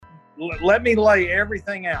let me lay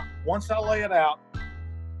everything out. Once I lay it out,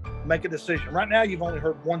 make a decision. Right now, you've only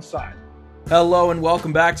heard one side. Hello and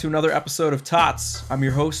welcome back to another episode of TOTS. I'm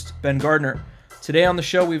your host, Ben Gardner. Today on the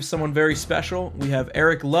show, we have someone very special. We have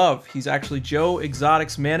Eric Love. He's actually Joe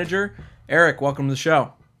Exotic's manager. Eric, welcome to the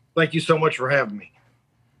show. Thank you so much for having me.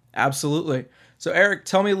 Absolutely. So Eric,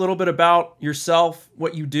 tell me a little bit about yourself,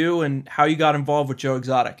 what you do, and how you got involved with Joe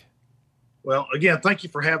Exotic. Well, again, thank you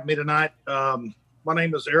for having me tonight. My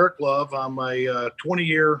name is Eric Love. I'm a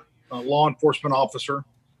 20-year law enforcement officer.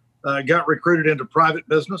 Got recruited into private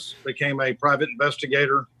business, became a private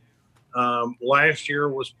investigator. Last year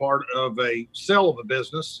was part of a sale of a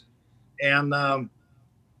business. And,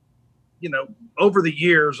 over the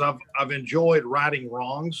years, I've enjoyed righting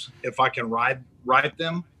wrongs if I can right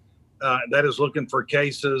them. That is looking for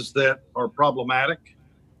cases that are problematic,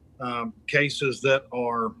 cases that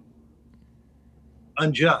are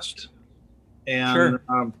unjust. And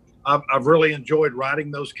Sure. I've really enjoyed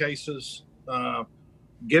writing those cases.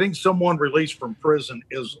 Getting someone released from prison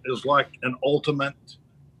is like an ultimate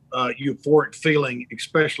euphoric feeling,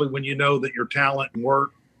 especially when you know that your talent and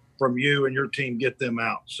work from you and your team get them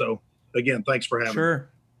out. So again, thanks for having me. Sure.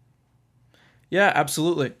 Yeah,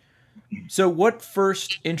 absolutely. So what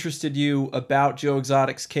first interested you about Joe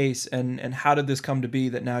Exotic's case, and how did this come to be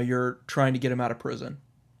that now you're trying to get him out of prison?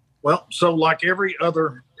 Well, so like every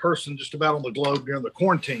other person just about on the globe during the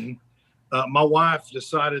quarantine, my wife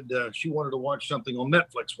decided she wanted to watch something on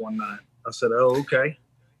Netflix one night. I said, oh, okay.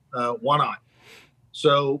 Why not?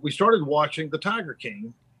 So we started watching The Tiger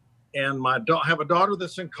King, and I have a daughter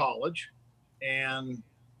that's in college, and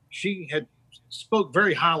she had spoke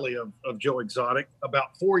very highly of Joe Exotic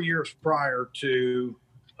about 4 years prior to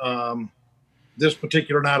this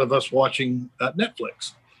particular night of us watching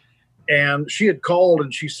Netflix. And she had called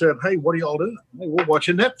and she said, hey, what are y'all doing? Hey, we're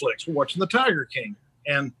watching Netflix. We're watching The Tiger King.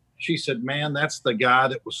 And she said, man, that's the guy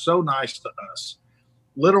that was so nice to us.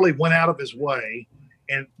 Literally went out of his way.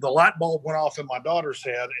 And the light bulb went off in my daughter's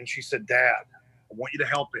head. And she said, Dad, I want you to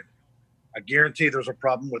help him. I guarantee there's a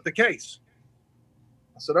problem with the case.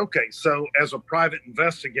 I said, okay. So as a private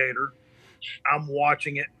investigator, I'm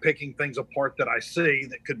watching it, picking things apart that I see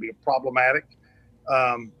that could be problematic.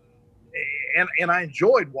 And I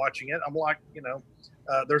enjoyed watching it. I'm like,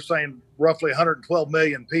 they're saying roughly 112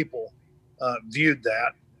 million people viewed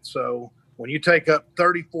that. So when you take up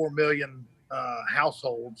 34 million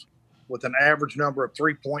households with an average number of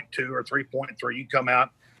 3.2 or 3.3, you come out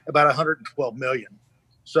about 112 million.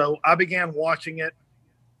 So I began watching it,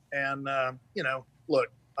 and look,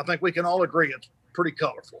 I think we can all agree it's pretty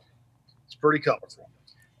colorful. It's pretty colorful.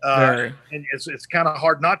 Very. And it's kind of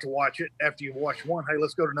hard not to watch it after you watch one. Hey,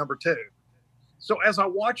 let's go to number two. So as I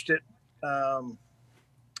watched it,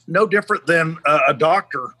 no different than a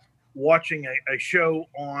doctor watching a show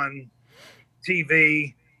on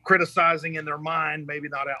TV, criticizing in their mind, maybe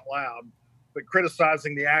not out loud, but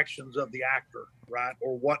criticizing the actions of the actor, right,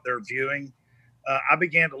 or what they're viewing. I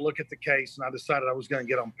began to look at the case, and I decided I was going to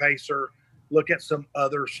get on Pacer, look at some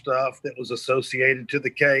other stuff that was associated to the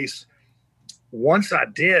case. Once I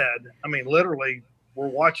did, I mean, literally, we're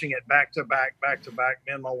watching it back to back,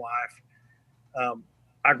 me and my wife.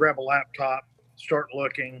 I grab a laptop, start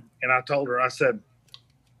looking, and I told her, I said,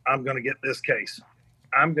 I'm going to get this case.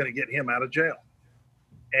 I'm going to get him out of jail.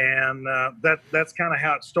 And that's kind of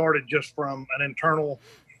how it started, just from an internal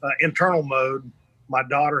mode. My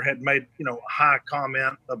daughter had made, a high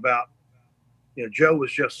comment about, Joe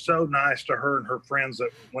was just so nice to her and her friends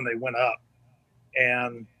that when they went up.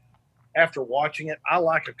 And after watching it, I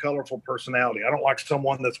like a colorful personality. I don't like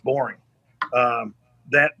someone that's boring.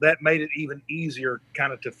 That made it even easier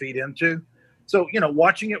kind of to feed into. So,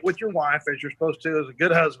 watching it with your wife, as you're supposed to, as a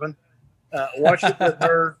good husband, watch it with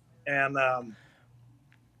her. And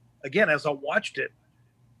again, as I watched it,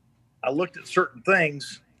 I looked at certain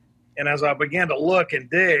things. And as I began to look and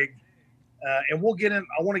dig, and we'll get in,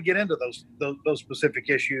 I want to get into those specific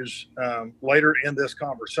issues later in this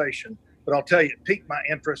conversation. But I'll tell you, it piqued my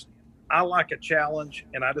interest. I like a challenge,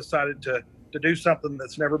 and I decided to do something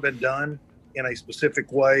that's never been done in a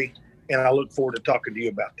specific way. And I look forward to talking to you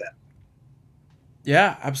about that.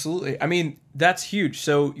 Yeah, absolutely. I mean, that's huge.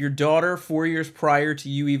 So your daughter, 4 years prior to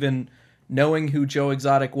you even knowing who Joe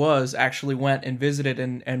Exotic was, actually went and visited.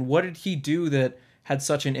 And what did he do that had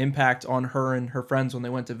such an impact on her and her friends when they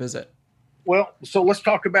went to visit? Well, so let's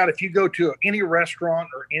talk about, if you go to any restaurant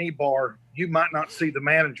or any bar, you might not see the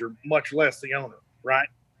manager, much less the owner, right?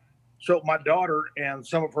 So my daughter and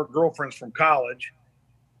some of her girlfriends from college,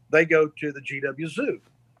 they go to the GW Zoo.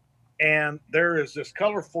 And there is this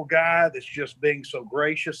colorful guy that's just being so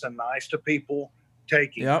gracious and nice to people,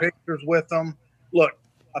 taking pictures with them. Look,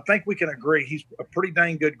 I think we can agree he's a pretty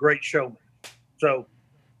dang good, great showman. So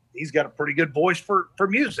he's got a pretty good voice for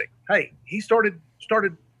music. Hey, he started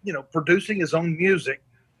producing his own music,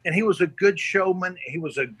 and he was a good showman. He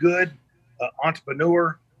was a good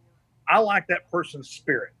entrepreneur. I like that person's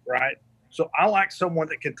spirit, right? So I like someone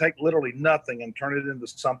that can take literally nothing and turn it into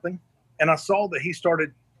something. And I saw that he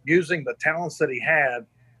started using the talents that he had,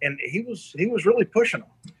 and he was really pushing them.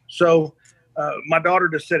 So my daughter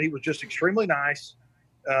just said he was just extremely nice,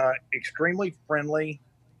 extremely friendly,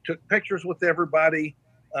 took pictures with everybody.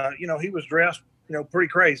 He was dressed, pretty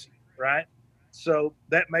crazy, right? So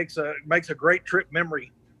that makes a great trip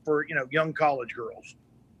memory for, young college girls.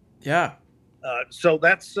 Yeah. So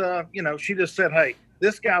that's, she just said, hey,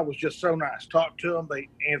 this guy was just so nice. Talked to him. They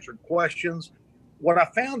answered questions. What I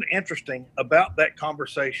found interesting about that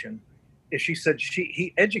conversation is she said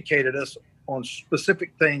he educated us on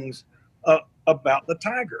specific things about the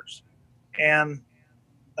tigers. And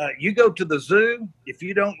you go to the zoo, if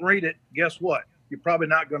you don't read it, guess what? You're probably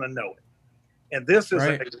not going to know it. And this is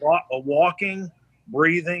right. a walking,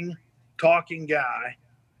 breathing, talking guy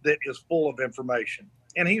that is full of information.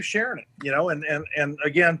 And he's sharing it, and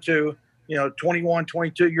again, to, 21,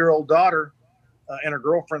 22-year-old daughter and her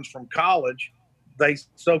girlfriends from college, they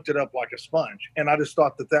soaked it up like a sponge. And I just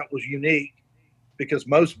thought that was unique because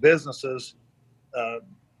most businesses,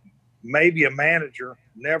 maybe a manager,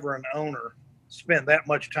 never an owner, spend that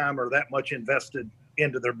much time or that much invested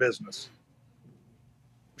into their business.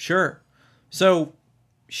 Sure. So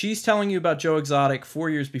she's telling you about Joe Exotic 4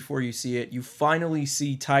 years before you see it. You finally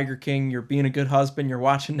see Tiger King. You're being a good husband. You're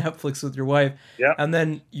watching Netflix with your wife. Yeah. And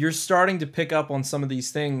then you're starting to pick up on some of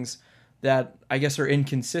these things that I guess are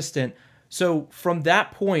inconsistent. So from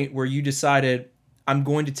that point where you decided, I'm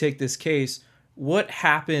going to take this case, what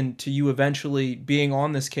happened to you eventually being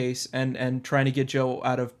on this case and trying to get Joe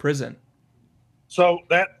out of prison? So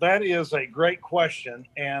that is a great question,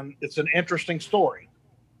 and it's an interesting story.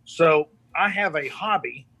 So I have a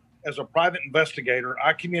hobby as a private investigator.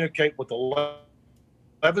 I communicate with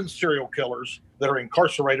 11 serial killers that are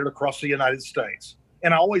incarcerated across the United States.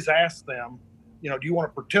 And I always ask them, do you want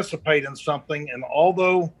to participate in something? And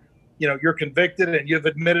although, you're convicted and you've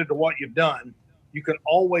admitted to what you've done, you can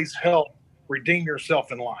always help redeem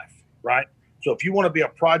yourself in life, right? So if you want to be a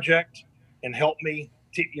project and help me,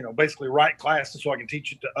 basically write classes so I can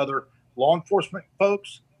teach it to other law enforcement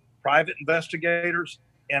folks, private investigators,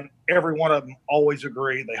 and every one of them always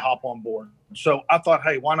agree. They hop on board. So I thought,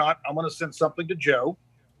 hey, why not? I'm going to send something to Joe.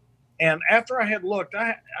 And after I had looked,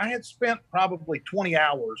 I had spent probably 20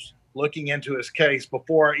 hours looking into his case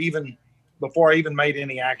before I even made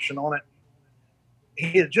any action on it.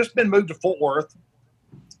 He had just been moved to Fort Worth.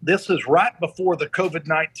 This is right before the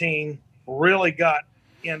COVID-19 really got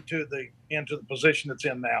into the position it's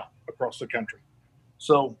in now across the country.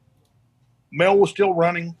 So mail was still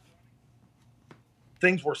running.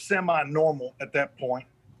 Things were semi-normal at that point.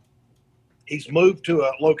 He's moved to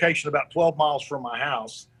a location about 12 miles from my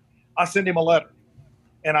house. I sent him a letter,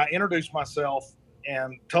 and I introduced myself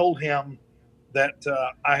and told him that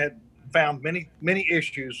I had found many, many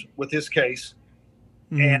issues with his case.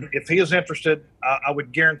 Mm-hmm. And if he is interested, I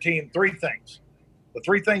would guarantee him three things. The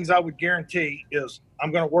three things I would guarantee is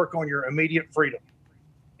I'm going to work on your immediate freedom.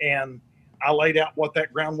 And I laid out what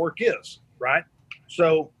that groundwork is, right?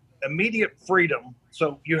 So immediate freedom.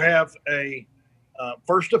 So you have a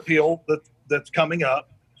first appeal that's coming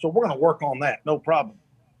up. So we're going to work on that. No problem.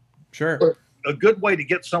 Sure. But a good way to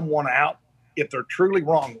get someone out, if they're truly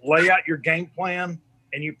wrong, lay out your game plan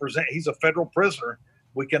and you present, he's a federal prisoner.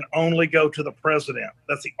 We can only go to the president.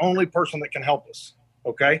 That's the only person that can help us.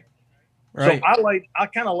 Okay. Right. So I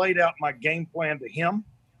kind of laid out my game plan to him.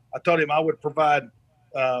 I told him I would provide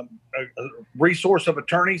a resource of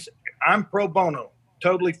attorneys. I'm pro bono,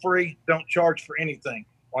 totally free. Don't charge for anything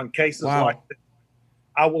on cases like this.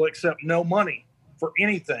 I will accept no money for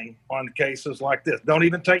anything on cases like this. Don't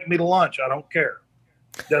even take me to lunch. I don't care.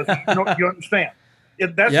 You understand?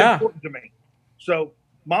 That's important to me. So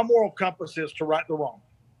my moral compass is to right the wrong.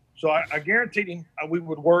 So I guaranteed him we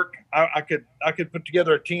would work. I could put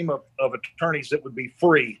together a team of attorneys that would be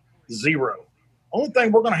free, zero. Only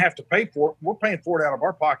thing we're going to have to pay for, we're paying for it out of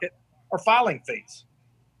our pocket, are filing fees.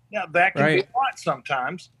 Now that can be a lot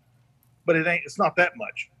sometimes, but it's not that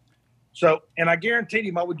much. So, and I guaranteed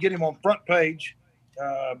him I would get him on front page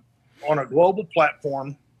on a global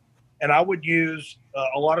platform, and I would use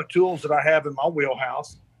a lot of tools that I have in my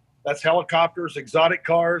wheelhouse. That's helicopters, exotic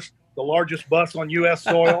cars, the largest bus on U.S.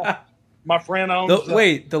 soil. My friend owns...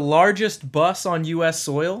 the largest bus on U.S.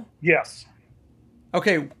 soil? Yes.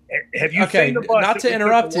 Okay. Have you seen the bus? Not to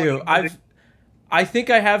interrupt you. I think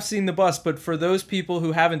I have seen the bus, but for those people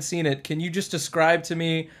who haven't seen it, can you just describe to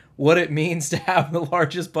me what it means to have the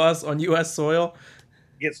largest bus on U.S. soil?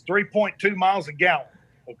 It's 3.2 miles a gallon.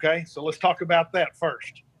 Okay, so let's talk about that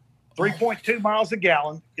first. 3.2 miles a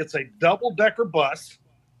gallon. It's a double-decker bus.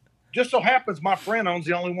 Just so happens my friend owns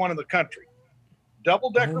the only one in the country.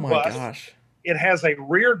 Double-decker bus. Gosh. It has a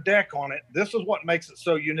rear deck on it. This is what makes it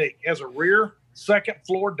so unique. It has a rear second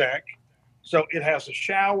floor deck. So it has a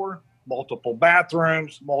shower, multiple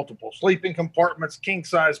bathrooms, multiple sleeping compartments,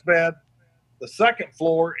 king-size bed. The second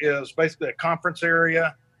floor is basically a conference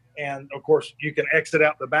area. And, of course, you can exit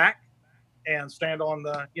out the back and stand on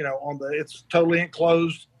the, it's totally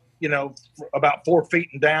enclosed, about 4 feet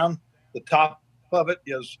and down. The top of it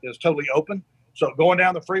is totally open. So going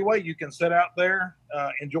down the freeway, you can sit out there,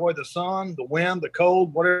 enjoy the sun, the wind, the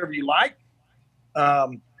cold, whatever you like.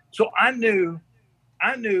 So I knew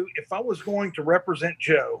if I was going to represent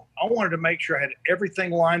Joe, I wanted to make sure I had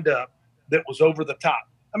everything lined up that was over the top.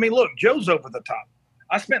 I mean, look, Joe's over the top.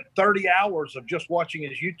 I spent 30 hours of just watching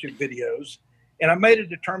his YouTube videos, and I made a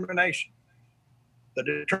determination. The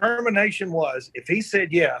determination was, if he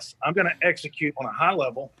said yes, I'm going to execute on a high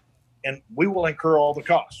level, and we will incur all the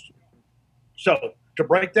costs. So to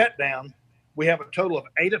break that down, we have a total of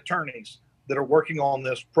 8 attorneys that are working on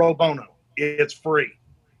this pro bono. It's free.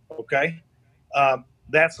 Okay.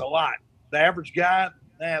 That's a lot. The average guy,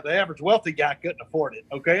 the average wealthy guy couldn't afford it.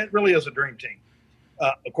 Okay. It really is a dream team.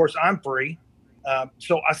 Of course, I'm free.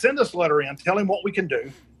 So I send this letter in, tell him what we can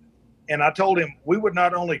do. And I told him we would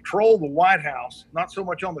not only troll the White House, not so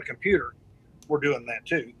much on the computer, we're doing that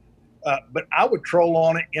too, but I would troll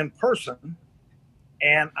on it in person.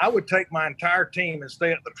 And I would take my entire team and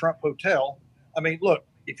stay at the Trump Hotel. I mean, look,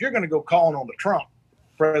 if you're going to go calling on the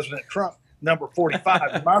President Trump, number 45,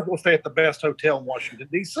 you might as well stay at the best hotel in Washington,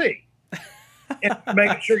 D.C. and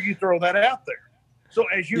making sure you throw that out there. So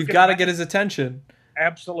as you've got to get his attention.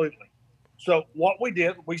 Absolutely. So what we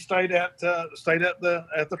did, we stayed at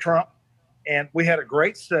the Trump, and we had a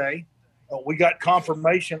great stay. We got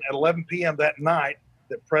confirmation at 11 p.m. that night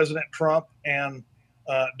that President Trump and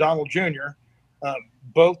Donald Jr.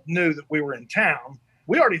 Both knew that we were in town.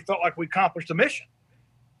 We already felt like we accomplished a mission.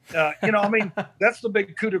 I mean, that's the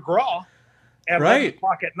big coup de grace at 11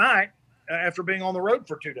 o'clock at night after being on the road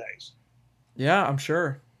for 2 days. Yeah, I'm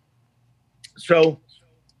sure. So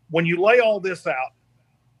when you lay all this out,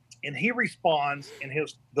 and he responds, and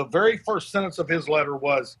the very first sentence of his letter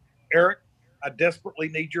was, "Eric, I desperately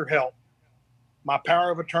need your help. My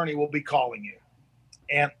power of attorney will be calling you."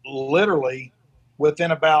 And literally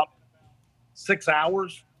within about 6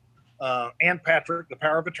 hours, Ann Patrick, the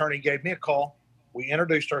power of attorney, gave me a call. We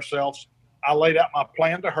introduced ourselves. I laid out my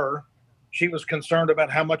plan to her. She was concerned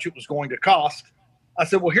about how much it was going to cost. I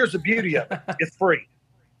said, well, here's the beauty of it. It's free.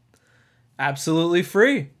 Absolutely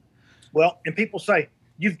free. Well, and people say,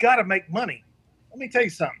 you've got to make money. Let me tell you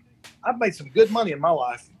something. I've made some good money in my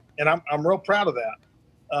life, and I'm real proud of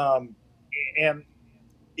that. And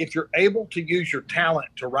if you're able to use your talent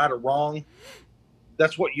to right a wrong,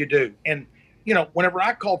 that's what you do. And, whenever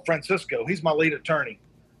I called Francisco, he's my lead attorney,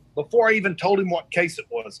 before I even told him what case it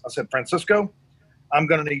was, I said, Francisco, I'm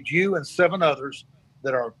going to need you and 7 others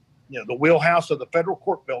that are, the wheelhouse of the federal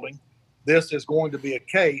court building. This is going to be a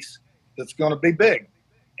case that's going to be big.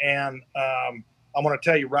 And I'm going to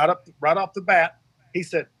tell you right off the bat, he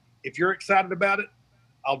said, if you're excited about it,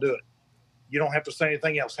 I'll do it. You don't have to say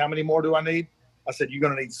anything else. How many more do I need? I said, you're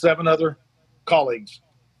going to need 7 other colleagues.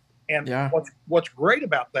 And what's great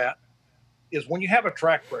about that is when you have a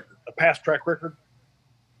track record, a past track record,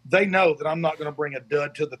 they know that I'm not going to bring a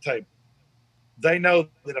dud to the table. They know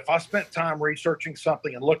that if I spent time researching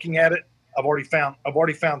something and looking at it, I've already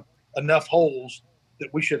found enough holes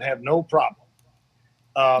that we should have no problem.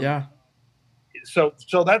 So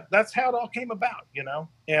that's how it all came about,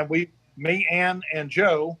 and me, Ann, and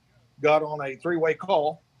Joe got on a 3-way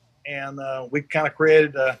call, and we kind of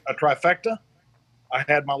created a trifecta. I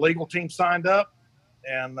had my legal team signed up,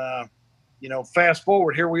 and, fast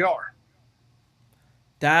forward, here we are.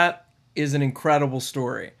 That is an incredible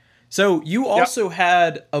story. So you also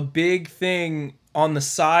had a big thing on the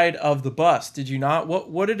side of the bus, did you not?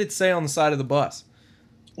 What did it say on the side of the bus?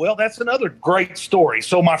 Well, that's another great story.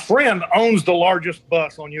 So my friend owns the largest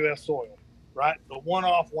bus on U.S. soil, right? The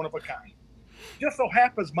one-off, one-of-a-kind. Just so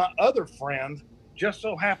happens my other friend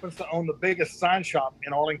happens to own the biggest sign shop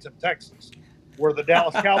in Arlington, Texas, where the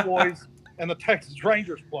Dallas Cowboys and the Texas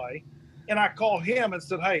Rangers play. And I called him and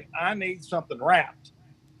said, hey, I need something wrapped.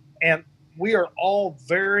 And we are all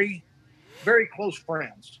very, very close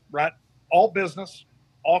friends, right? All business,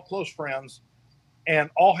 all close friends,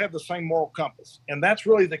 and all have the same moral compass. And that's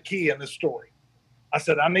really the key in this story. I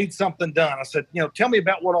said, I need something done. I said, tell me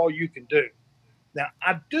about what all you can do. Now,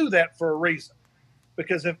 I do that for a reason,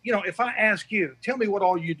 because if I ask you, tell me what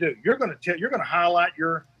all you do, you're going to highlight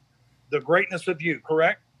the greatness of you,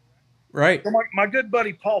 correct? Right. So my good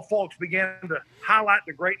buddy Paul Fawkes began to highlight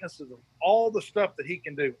the greatness of all the stuff that he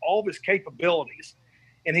can do, all of his capabilities.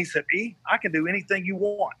 And he said, I can do anything you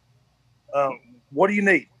want. What do you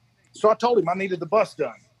need? So I told him I needed the bus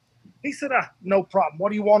done. He said, no problem. What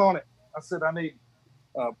do you want on it? I said, I need,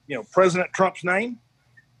 President Trump's name.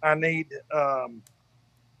 I need a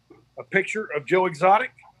picture of Joe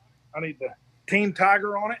Exotic. I need the Team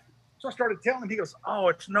Tiger on it. So I started telling him. He goes, oh,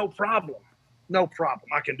 it's no problem. No problem.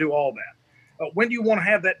 I can do all that. When do you want to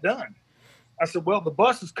have that done? I said, well, the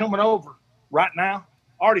bus is coming over right now.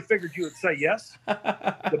 I already figured you would say yes.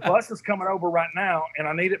 The bus is coming over right now, and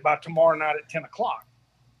I need it by tomorrow night at 10 o'clock.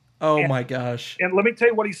 My gosh. And let me tell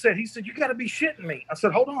you what he said. He said, you got to be shitting me. I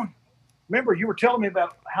said, hold on. Remember, you were telling me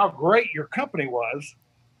about how great your company was,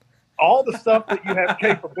 all the stuff that you have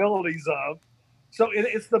capabilities of. So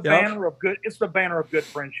it's the banner of good. It's the banner of good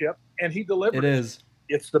friendship, and he delivered. It is.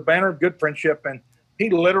 It's the banner of good friendship, and he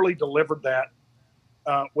literally delivered that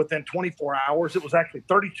within 24 hours. It was actually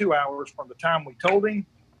 32 hours from the time we told him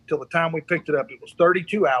till the time we picked it up. It was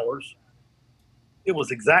 32 hours. It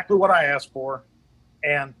was exactly what I asked for,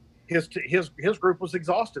 and his group was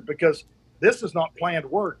exhausted because this is not planned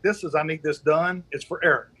work. This is, I need this done. It's for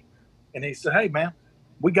Eric, and he said, "Hey, man,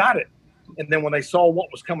 we got it." And then when they saw what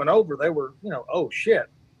was coming over, they were, oh shit,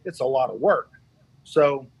 it's a lot of work.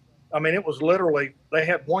 So, I mean, it was literally, they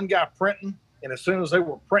had one guy printing, and as soon as they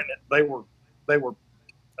were printing it, they were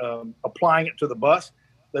applying it to the bus.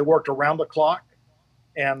 They worked around the clock.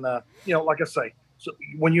 And, like I say, so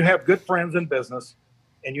when you have good friends in business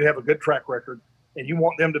and you have a good track record and you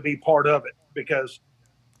want them to be part of it, because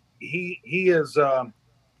he's a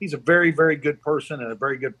very, very good person and a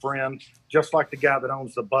very good friend, just like the guy that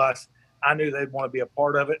owns the bus. I knew they'd want to be a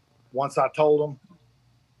part of it. Once I told them,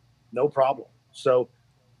 no problem. So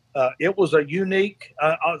it was a unique,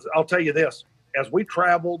 I'll tell you this, as we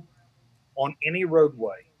traveled on any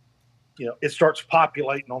roadway, it starts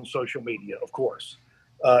populating on social media, of course.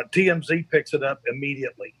 TMZ picks it up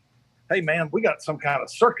immediately. Hey, man, we got some kind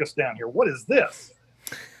of circus down here. What is this?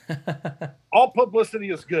 All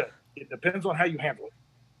publicity is good. It depends on how you handle it.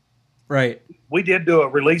 Right. We did do a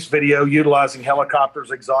release video utilizing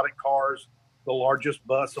helicopters, exotic cars, the largest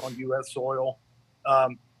bus on U.S. soil.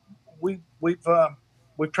 We've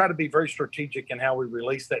tried to be very strategic in how we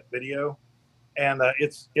release that video, and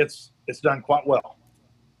it's done quite well.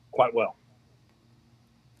 Quite well.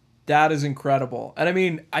 That is incredible. And I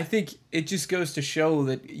mean, I think it just goes to show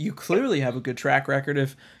that you clearly have a good track record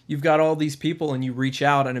if you've got all these people and you reach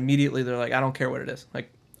out and immediately they're like, I don't care what it is.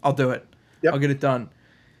 Like, I'll do it. Yep. I'll get it done.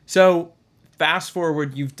 So fast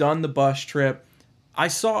forward, you've done the bus trip. I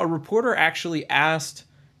saw a reporter actually asked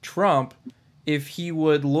Trump if he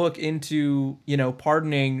would look into,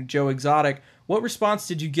 pardoning Joe Exotic. What response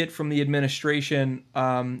did you get from the administration?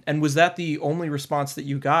 And was that the only response that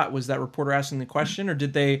you got? Was that reporter asking the question, or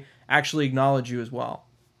did they actually acknowledge you as well?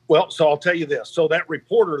 Well, so I'll tell you this. So that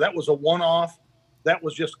reporter, that was a one-off. That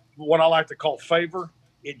was just what I like to call favor.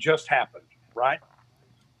 It just happened, right?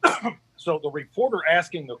 So the reporter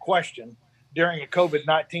asking the question during a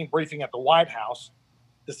COVID-19 briefing at the White House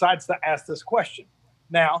decides to ask this question.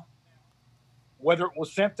 Now, whether it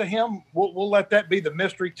was sent to him, we'll let that be the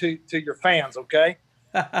mystery to your fans, okay?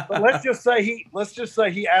 But let's just say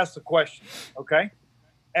he asked the question, okay?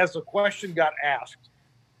 As the question got asked,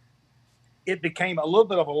 it became a little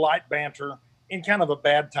bit of a light banter in kind of a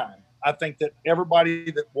bad time. I think that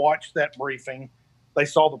everybody that watched that briefing, they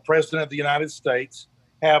saw the President of the United States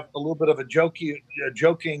have a little bit of a joking.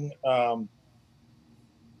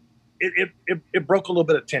 It broke a little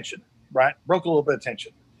bit of tension, right? Broke a little bit of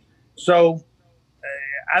tension. So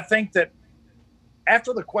I think that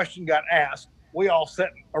after the question got asked, we all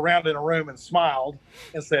sat around in a room and smiled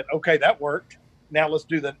and said, okay, that worked. Now let's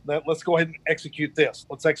do that. Let's go ahead and execute this.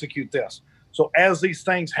 Let's execute this. So as these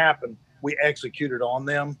things happen, we executed on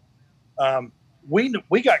them.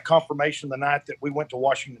 We got confirmation the night that we went to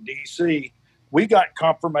Washington, D.C. We got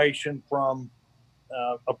confirmation from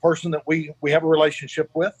a person that we have a relationship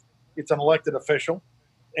with. It's an elected official.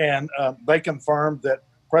 And they confirmed that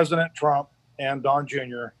President Trump and Don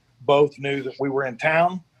Jr. both knew that we were in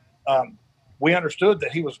town. We understood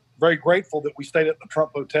that he was very grateful that we stayed at the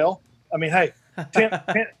Trump Hotel. I mean, hey,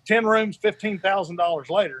 10 rooms, $15,000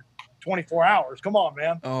 later, 24 hours. Come on,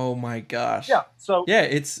 man. Oh my gosh. Yeah. So yeah,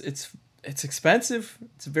 it's expensive.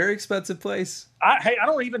 It's a very expensive place. I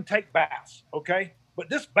don't even take baths. Okay. But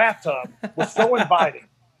this bathtub was so inviting.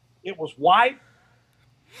 It was white.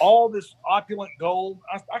 all this opulent gold.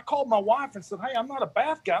 I called my wife and said, "Hey, I'm not a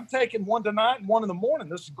bath guy. I'm taking one tonight and one in the morning.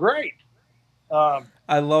 This is great."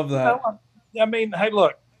 I love that. I mean, hey,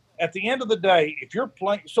 look, at the end of the day, if you're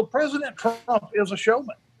playing, so President Trump is a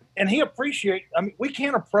showman, and he appreciates. I mean, we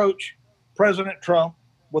can't approach President Trump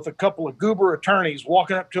with a couple of goober attorneys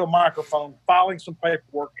walking up to a microphone, filing some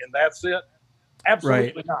paperwork, and that's it.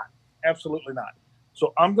 Absolutely not. Absolutely not.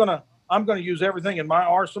 So I'm gonna use everything in my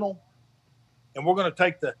arsenal, and we're gonna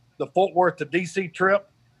take the Fort Worth to DC trip.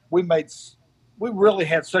 We really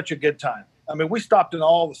had such a good time. I mean, we stopped in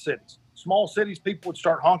all the cities. Small cities, people would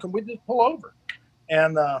start honking. We'd just pull over,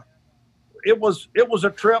 and it was a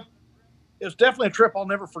trip. It was definitely a trip I'll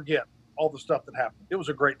never forget. All the stuff that happened. It was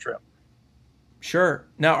a great trip. Sure.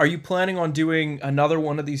 Now, are you planning on doing another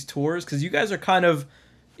one of these tours? Because you guys are kind of,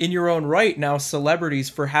 in your own right now, celebrities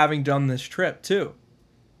for having done this trip too.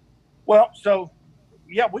 Well, so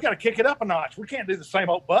yeah, we got to kick it up a notch. We can't do the same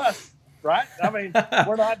old bus, right? I mean,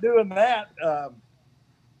 we're not doing that.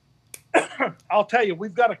 I'll tell you,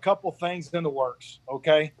 we've got a couple things in the works.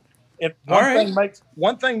 Okay,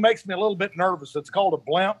 one thing makes me a little bit nervous. It's called a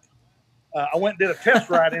blimp. I went and did a test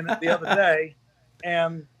ride in it the other day,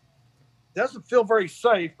 and it doesn't feel very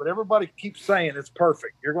safe. But everybody keeps saying it's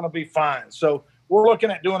perfect. You're going to be fine. So we're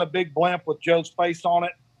looking at doing a big blimp with Joe's face on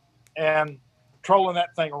it and trolling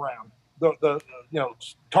that thing around the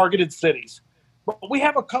targeted cities. But we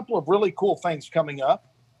have a couple of really cool things coming up.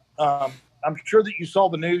 I'm sure that you saw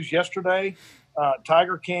the news yesterday,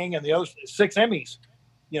 Tiger King and the other 6 Emmys.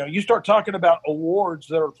 You start talking about awards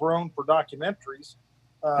that are thrown for documentaries.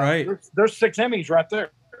 Right. There's 6 Emmys right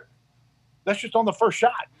there. That's just on the first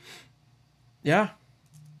shot. Yeah,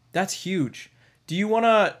 that's huge. Do you want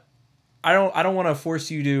to? I don't want to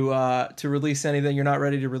force you to release anything you're not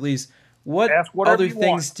ready to release. What other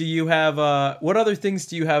things do you have? What other things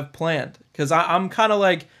do you have planned? Because I'm kind of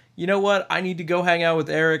like, you know what? I need to go hang out with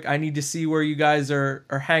Eric. I need to see where you guys are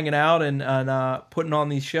hanging out and putting on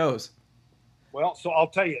these shows. Well, so I'll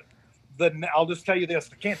tell you. I'll just tell you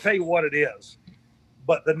this. I can't tell you what it is,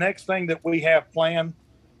 but the next thing that we have planned,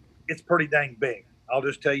 it's pretty dang big. I'll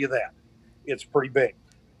just tell you that. It's pretty big.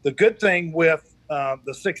 The good thing with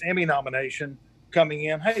the 6 Emmy nomination coming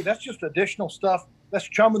in, hey, that's just additional stuff. That's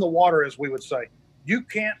chum in the water, as we would say. You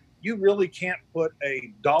really can't put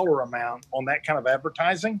a dollar amount on that kind of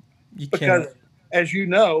advertising because, as you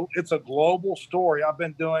know, it's a global story. I've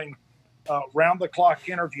been doing round-the-clock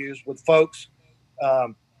interviews with folks,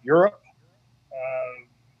 Europe,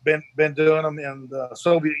 been doing them in the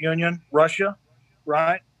Soviet Union, Russia,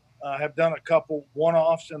 right? Have done a couple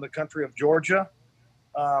one-offs in the country of Georgia.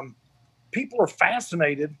 People are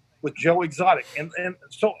fascinated with Joe Exotic, and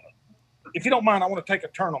so if you don't mind, I want to take a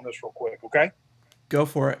turn on this real quick, okay? Go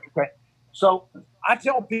for it. Okay. So I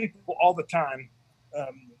tell people all the time,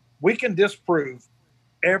 we can disprove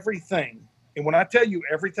everything. And when I tell you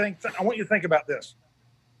everything, I want you to think about this.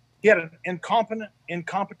 He had an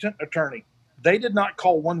incompetent attorney. They did not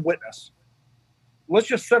call one witness. Let's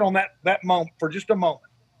just sit on that moment for just a moment.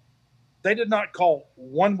 They did not call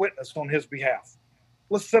one witness on his behalf.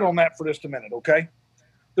 Let's sit on that for just a minute, okay?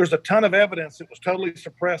 There's a ton of evidence that was totally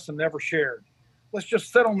suppressed and never shared. Let's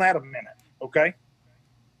just sit on that a minute, okay?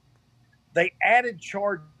 They added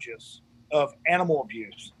charges of animal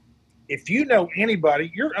abuse. If you know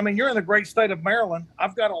anybody, you're in the great state of Maryland.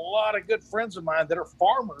 I've got a lot of good friends of mine that are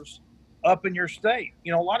farmers up in your state.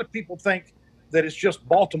 A lot of people think that it's just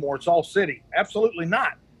Baltimore, it's all city. Absolutely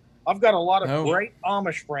not. I've got a lot of great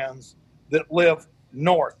Amish friends that live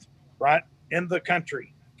north, right, in the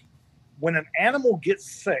country. When an animal gets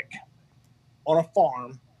sick on a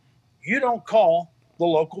farm, you don't call the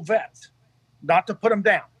local vets, not to put them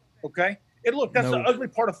down, okay? And look, that's the ugly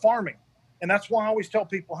part of farming. And that's why I always tell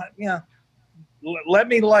people, let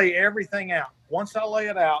me lay everything out. Once I lay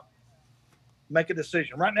it out, make a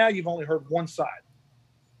decision. Right now, you've only heard one side.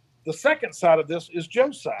 The second side of this is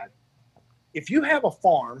Joe's side. If you have a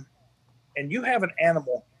farm and you have an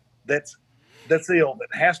animal that's ill, that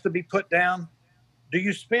has to be put down, do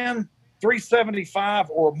you spend $375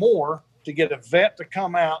 or more to get a vet to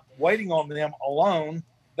come out waiting on them alone?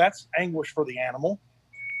 That's anguish for the animal.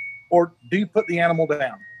 Or do you put the animal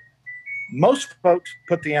down? Most folks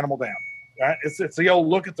put the animal down. Right? It's the old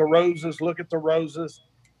look at the roses, look at the roses.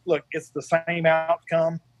 Look, it's the same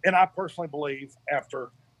outcome. And I personally believe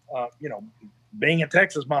after, being in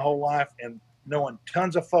Texas my whole life and knowing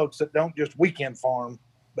tons of folks that don't just weekend farm,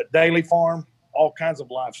 but daily farm, all kinds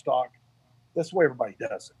of livestock, that's the way everybody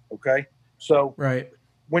does it, okay? So right.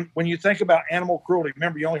 When you think about animal cruelty,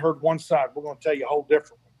 remember, you only heard one side. We're going to tell you a whole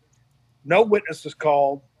different one. No witnesses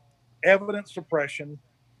called, evidence suppression.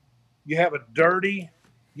 You have a dirty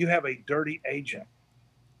you have a dirty agent.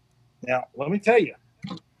 Now, let me tell you,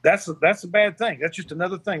 that's a bad thing. That's just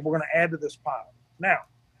another thing we're going to add to this pile. Now,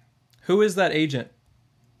 who is that agent?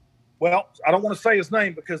 Well, I don't want to say his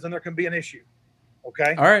name because then there can be an issue.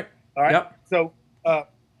 Okay. All right. Yep. So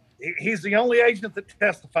he's the only agent that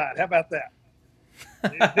testified. How about that?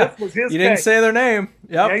 This was his You didn't case. say their name.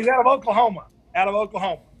 Yep. Yeah, he's out of Oklahoma.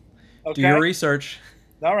 Okay. Do your research.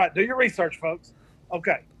 All right. Do your research, folks.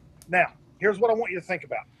 Okay. Now, here's what I want you to think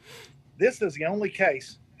about. This is the only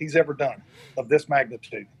case he's ever done of this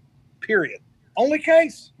magnitude. Period. Only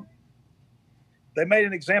case. They made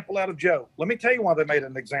an example out of Joe. Let me tell you why they made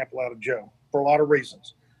an example out of Joe, for a lot of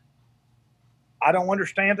reasons. I don't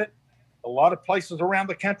understand it. A lot of places around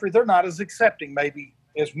the country, they're not as accepting maybe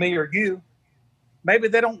as me or you. Maybe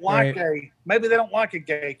they don't like a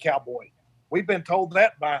gay cowboy. We've been told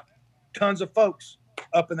that by tons of folks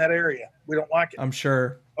up in that area. We don't like it. I'm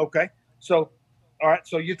sure. Okay. So, all right.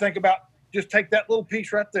 So you think about, just take that little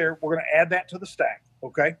piece right there. We're going to add that to the stack.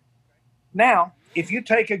 Okay. Now, if you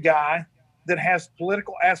take a guy that has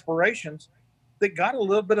political aspirations that got a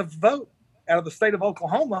little bit of vote out of the state of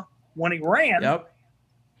Oklahoma when he ran, yep,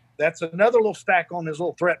 that's another little stack on his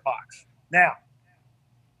little threat box. Now,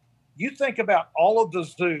 you think about all of the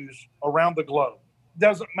zoos around the globe.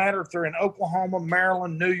 Doesn't matter if they're in Oklahoma,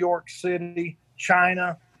 Maryland, New York City,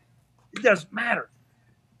 China. It doesn't matter.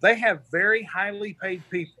 They have very highly paid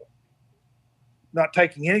people. Not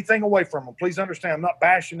taking anything away from them. Please understand, I'm not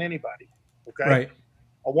bashing anybody. Okay. Right.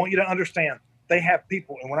 I want you to understand they have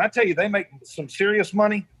people. And when I tell you they make some serious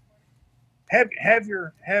money, have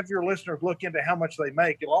your listeners look into how much they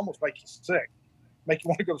make. It'll almost make you sick, make you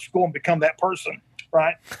want to go to school and become that person.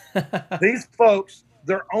 Right. These folks,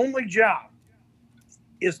 their only job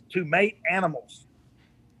is to mate animals.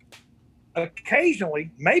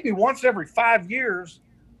 Occasionally, maybe once every 5 years,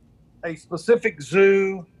 a specific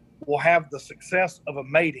zoo will have the success of a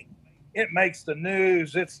mating. It makes the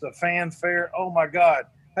news. It's the fanfare. Oh, my God.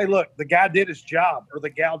 Hey, look, the guy did his job or the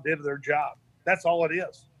gal did their job. That's all it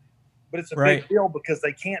is. But it's a big deal because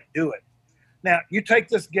they can't do it. Now, you take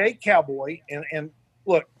this gay cowboy and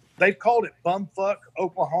look, they've called it bumfuck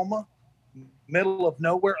Oklahoma, middle of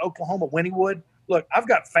nowhere, Oklahoma, Wynnewood. Look, I've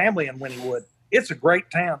got family in Wynnewood. It's a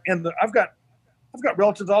great town. And I've got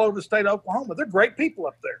relatives all over the state of Oklahoma. They're great people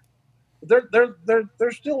up there.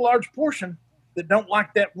 There's still a large portion that don't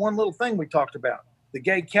like that one little thing we talked about. The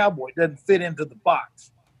gay cowboy doesn't fit into the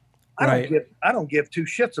box. I don't give two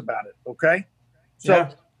shits about it. Okay. So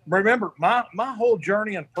remember, my whole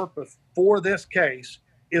journey and purpose for this case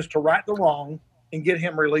is to right the wrong and get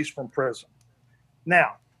him released from prison.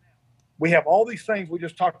 Now, we have all these things we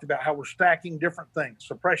just talked about, how we're stacking different things,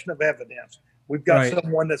 suppression of evidence. We've got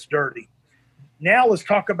someone that's dirty. Now let's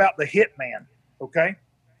talk about the hitman. Okay.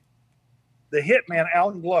 The hitman,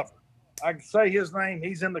 Alan Glover. I can say his name.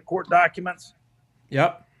 He's in the court documents.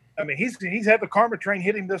 Yep. I mean, he's had the karma train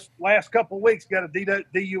hit him this last couple of weeks. Got a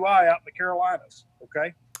DUI out in the Carolinas.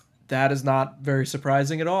 Okay. That is not very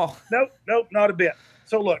surprising at all. Nope, not a bit.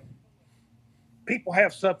 So look, people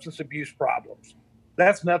have substance abuse problems.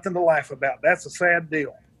 That's nothing to laugh about. That's a sad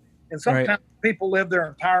deal. And sometimes people live their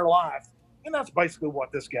entire life, and that's basically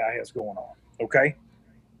what this guy has going on. Okay.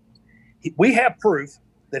 We have proof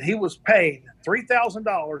that he was paid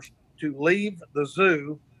 $3,000 to leave the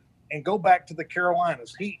zoo and go back to the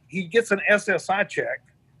Carolinas. He gets an SSI check,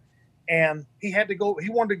 and he had to go. He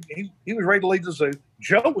was ready to leave the zoo.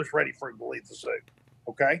 Joe was ready for him to leave the zoo.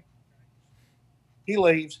 Okay. He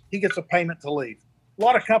leaves. He gets a payment to leave. A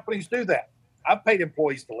lot of companies do that. I've paid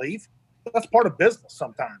employees to leave. That's part of business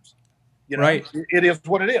sometimes. You know, it is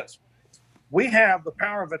what it is. We have the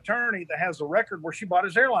power of attorney that has a record where she bought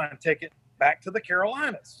his airline ticket back to the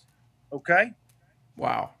Carolinas. Okay.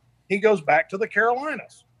 Wow. He goes back to the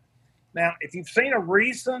Carolinas. Now, if you've seen a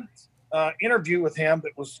recent interview with him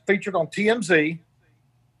that was featured on TMZ,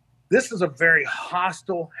 this is a very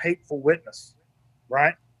hostile, hateful witness,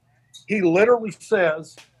 right? He literally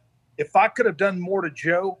says, if I could have done more to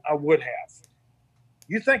Joe, I would have.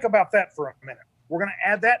 You think about that for a minute. We're going to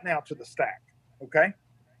add that now to the stack, okay?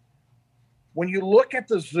 When you look at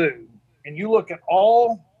the zoo and you look at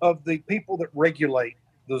all of the people that regulate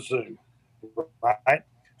the zoo, right?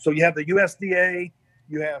 So you have the USDA,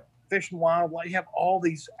 you have Fish and Wildlife, you have all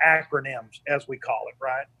these acronyms, as we call it,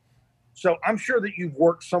 right? So I'm sure that you've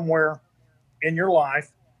worked somewhere in your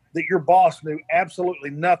life that your boss knew absolutely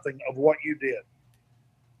nothing of what you did.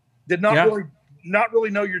 Did not really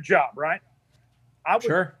know your job, right? I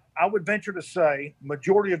would venture to say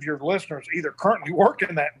majority of your listeners either currently work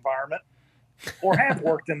in that environment or have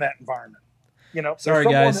worked in that environment. You know, sorry,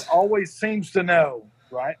 someone guys. that always seems to know,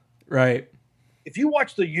 right? Right. If you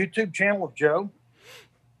watch the YouTube channel of Joe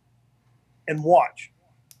and watch,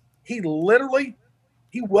 he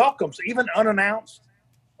welcomes even unannounced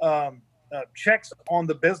checks on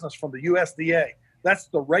the business from the USDA. That's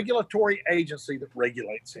the regulatory agency that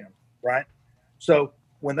regulates him, right? So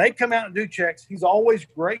when they come out and do checks, he's always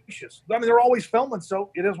gracious. I mean, they're always filming,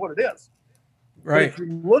 so it is what it is. Right. But if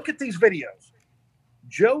you look at these videos,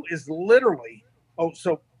 Joe is literally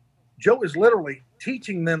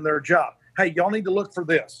teaching them their job. Hey, y'all need to look for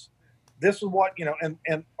this. This is what,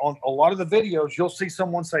 and on a lot of the videos, you'll see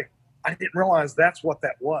someone say, I didn't realize that's what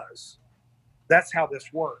that was. That's how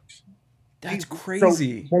this works. That's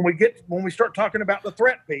crazy. So when we start talking about the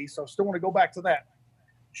threat piece, I still want to go back to that.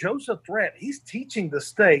 Joe's a threat. He's teaching the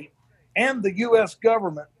state and the U.S.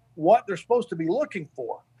 government what they're supposed to be looking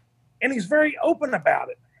for. And he's very open about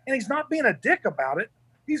it. And he's not being a dick about it.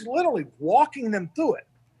 He's literally walking them through it.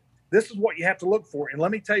 This is what you have to look for. And let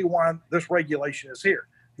me tell you why this regulation is here.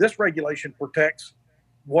 This regulation protects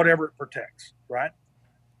whatever it protects, right?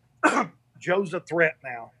 Joe's a threat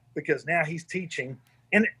now because now he's teaching.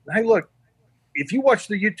 And hey, look, if you watch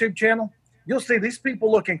the YouTube channel, you'll see these people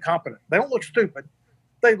look incompetent. They don't look stupid.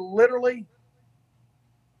 They literally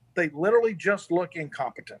just look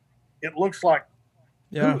incompetent. It looks like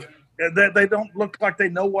they don't look like they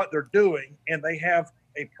know what they're doing, and they have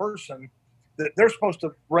a person that they're supposed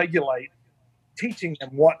to regulate teaching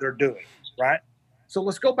them what they're doing, right? So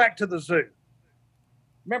let's go back to the zoo.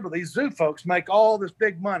 Remember, these zoo folks make all this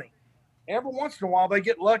big money. Every once in a while, they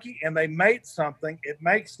get lucky and they mate something. It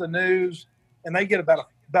makes the news, and they get about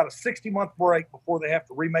a 60-month break before they have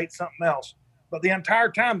to remate something else. But the entire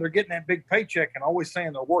time, they're getting that big paycheck and always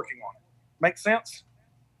saying they're working on it. Make sense?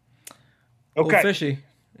 Okay. A little fishy.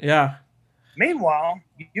 Yeah. Meanwhile,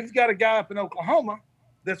 you've got a guy up in Oklahoma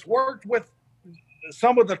that's worked with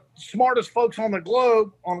some of the smartest folks on the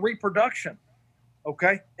globe on reproduction,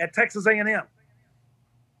 okay, at Texas A&M.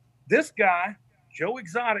 This guy, Joe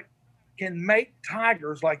Exotic, can make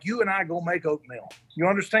tigers like you and I go make oatmeal. You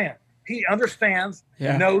understand? He understands,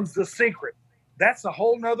 knows the secret. That's a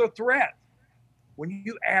whole nother threat. When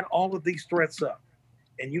you add all of these threats up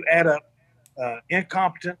and you add up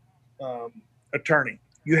incompetent attorney,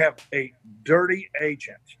 you have a dirty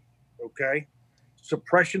agent, okay?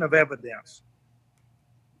 Suppression of evidence.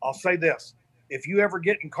 I'll say this. If you ever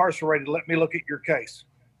get incarcerated, let me look at your case.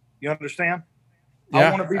 You understand? Yeah,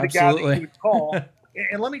 I want to be the guy that you would call.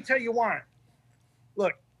 And let me tell you why.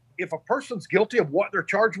 Look, if a person's guilty of what they're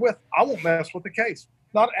charged with, I won't mess with the case.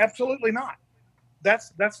 Absolutely not.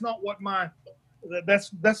 That's not what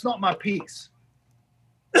that's not my piece.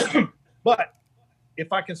 But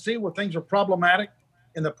if I can see where things are problematic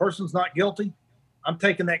and the person's not guilty, I'm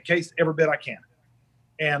taking that case every bit I can.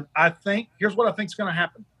 And I think, here's what I think is going to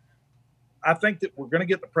happen. I think that we're going to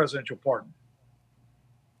get the presidential pardon.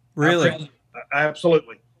 Really?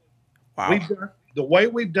 Absolutely. Wow. The way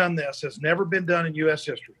we've done this has never been done in U.S.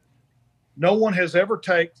 history. No one has ever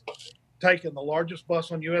taken the largest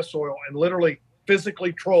bus on U.S. soil and literally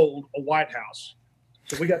physically trolled a White House.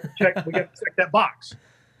 So we got to check that box.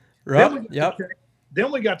 Right.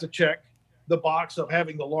 Then we got to check the box of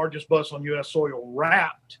having the largest bus on U.S. soil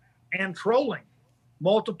wrapped and trolling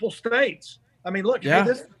multiple states. I mean, look, hey,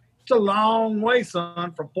 it's a long way,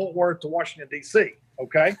 son, from Fort Worth to Washington, D.C.,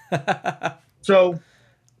 okay? So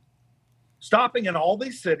stopping in all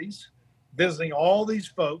these cities, visiting all these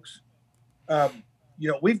folks,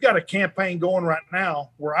 we've got a campaign going right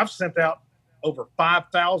now where I've sent out over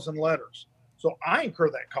 5,000 letters. So I incur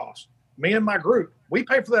that cost. Me and my group, we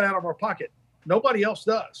pay for that out of our pocket. Nobody else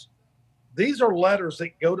does. These are letters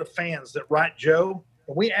that go to fans that write Joe,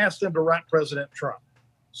 and we ask them to write President Trump.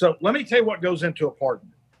 So let me tell you what goes into a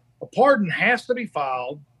pardon. A pardon has to be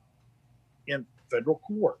filed in federal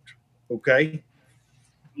court, okay?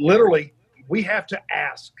 Literally, we have to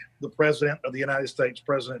ask the President of the United States,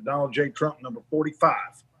 President Donald J. Trump, number 45.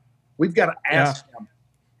 We've got to ask him.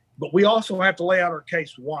 But we also have to lay out our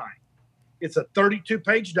case why. It's a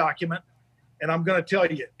 32-page document, and I'm going to tell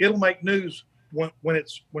you, it'll make news when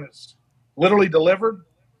it's literally delivered,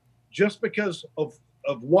 just because of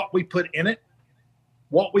what we put in it.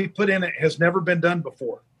 What we put in it has never been done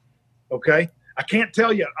before. Okay, I can't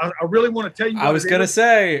tell you. I really want to tell you. I was going to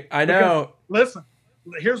say, I know. Listen,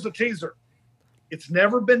 here's the teaser. It's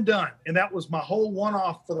never been done, and that was my whole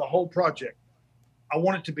one-off for the whole project. I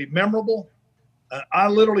want it to be memorable. I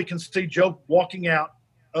literally can see Joe walking out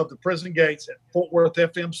of the prison gates at Fort Worth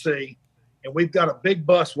FMC, and we've got a big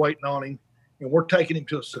bus waiting on him, and we're taking him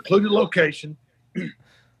to a secluded location.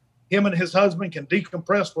 Him and his husband can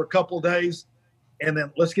decompress for a couple of days, and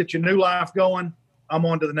then let's get your new life going. I'm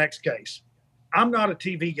on to the next case. I'm not a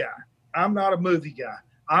TV guy. I'm not a movie guy.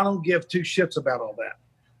 I don't give two shits about all that.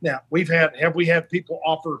 Now, have we had people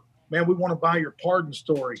offer, man, we want to buy your pardon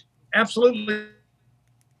story? Absolutely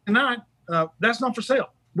not. That's not for sale.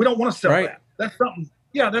 We don't want to sell that. That's something.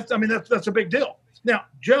 Yeah, that's a big deal. Now,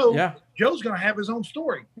 Joe's going to have his own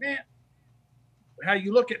story. Man, how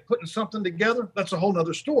you look at putting something together, that's a whole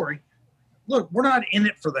nother story. Look, we're not in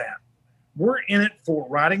it for that. We're in it for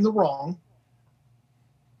righting the wrong,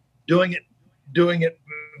 doing it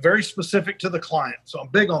very specific to the client. So I'm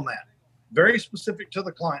big on that. Very specific to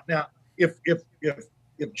the client. Now, if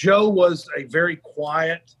Joe was a very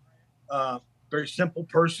quiet, very simple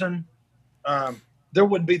person, there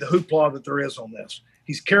wouldn't be the hoopla that there is on this.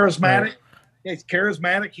 He's charismatic. Right. He's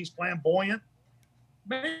charismatic. He's flamboyant.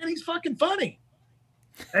 Man, he's fucking funny.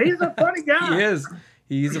 He's a funny guy. He is.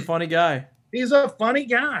 He's a funny guy. He's a funny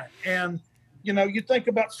guy. And, you think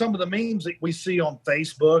about some of the memes that we see on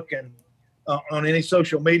Facebook and on any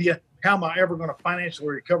social media. How am I ever going to financially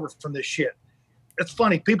recover from this shit? It's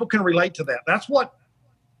funny. People can relate to that. That's what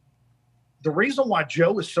the reason why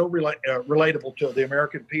Joe is so relatable to the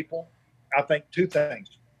American people. I think two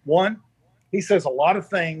things. One, he says a lot of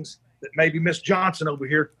things that maybe Miss Johnson over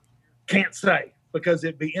here can't say because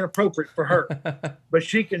it'd be inappropriate for her. But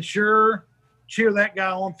she can sure cheer that guy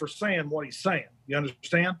on for saying what he's saying. You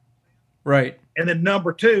understand? Right. And then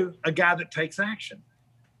number two, a guy that takes action.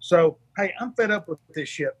 So, hey, I'm fed up with this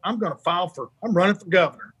shit. I'm running for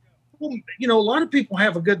governor. Well, a lot of people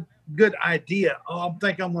have a good idea. Oh, I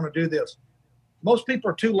think I'm going to do this. Most people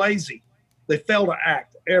are too lazy. They fail to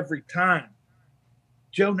act every time.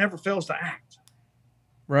 Joe never fails to act.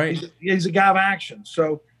 Right. He's a guy of action.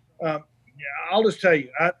 So, I'll just tell you,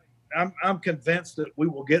 I'm convinced that we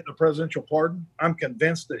will get the presidential pardon. I'm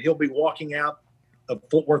convinced that he'll be walking out of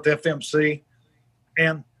Fort Worth FMC.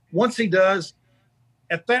 And once he does,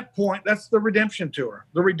 at that point, that's the redemption tour.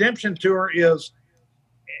 The redemption tour is,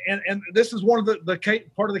 and this is one of the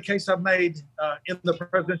part of the case I've made in the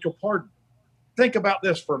presidential pardon. Think about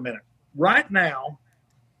this for a minute. Right now,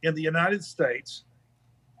 in the United States,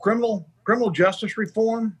 criminal justice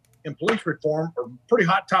reform and police reform are pretty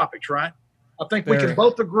hot topics, right? I think we can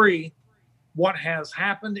both agree what has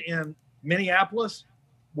happened in Minneapolis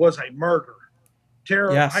was a murder.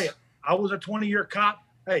 Terror. Yes. Hey, I was a 20-year cop.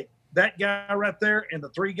 Hey, that guy right there and the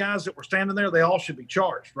three guys that were standing there, they all should be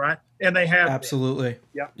charged, right? And they have. Absolutely.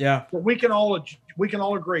 Yeah. Yeah. But we can all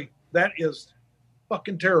agree that is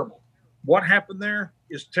fucking terrible. What happened there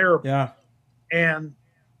is terrible. Yeah. And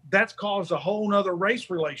that's caused a whole nother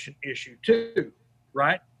race relation issue too,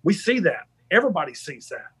 right? We see that. Everybody sees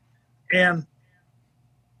that. And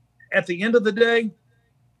at the end of the day,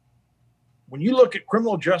 when you look at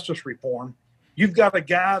criminal justice reform, you've got a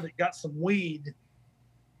guy that got some weed.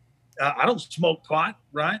 I don't smoke pot,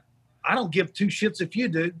 right? I don't give two shits if you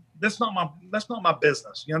do. That's not my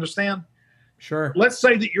business. You understand? Sure. Let's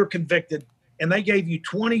say that you're convicted and they gave you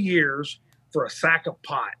 20 years for a sack of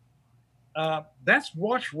pot. That's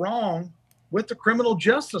what's wrong with the criminal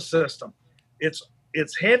justice system.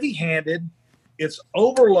 It's heavy-handed. It's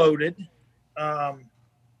overloaded.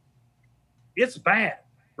 It's bad,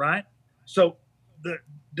 right? So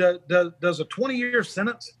does a 20-year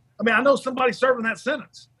sentence, I mean, I know somebody serving that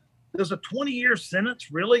sentence. Does a 20-year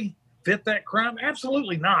sentence really fit that crime?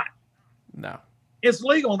 Absolutely not. No. It's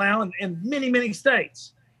legal now in many, many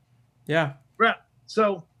states. Yeah. Right.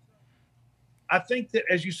 So I think that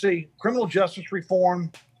as you see, criminal justice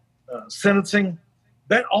reform, sentencing,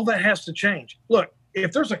 all that has to change. Look,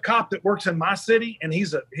 if there's a cop that works in my city and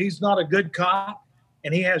he's not a good cop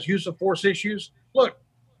and he has use of force issues, look,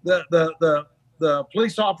 the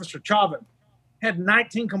police officer Chauvin had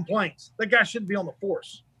 19 complaints. That guy shouldn't be on the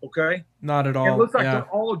force. Okay. Not at all. It looks like they're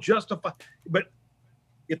all justified. But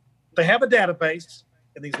if they have a database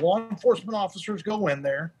and these law enforcement officers go in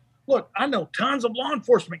there, look, I know tons of law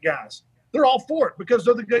enforcement guys. They're all for it because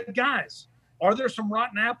they're the good guys. Are there some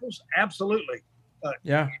rotten apples? Absolutely.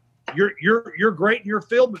 Yeah. You're great in your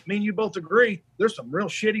field, but me and you both agree there's some real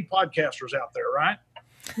shitty podcasters out there, right?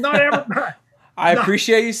 Not everybody. I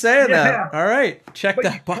appreciate you saying that. All right. Check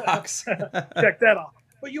that box. Check that off.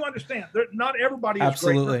 But you understand, not everybody is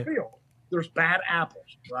great in their field. There's bad apples,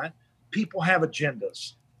 right? People have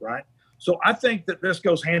agendas, right? So I think that this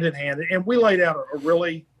goes hand in hand. And we laid out a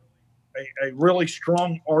really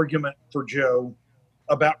strong argument for Joe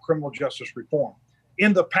about criminal justice reform.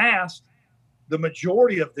 In the past, the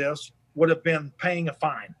majority of this would have been paying a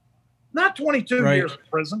fine, not 22 years in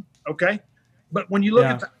prison, okay? But when you look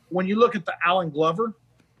at the Alan Glover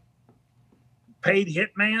paid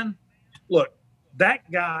hitman, look, that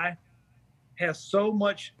guy has so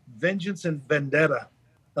much vengeance and vendetta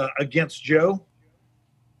against Joe.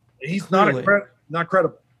 He's Clearly. not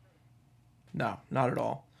credible. No, not at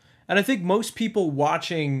all. And I think most people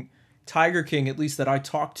watching Tiger King, at least that I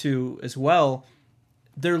talk to as well,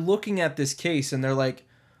 they're looking at this case and they're like,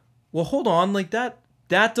 well, hold on, like that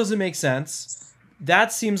doesn't make sense.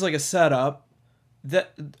 That seems like a setup.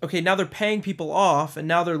 That okay, now they're paying people off and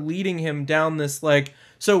now they're leading him down this like.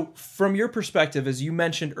 So from your perspective, as you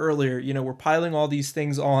mentioned earlier, we're piling all these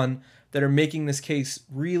things on that are making this case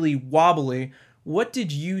really wobbly. What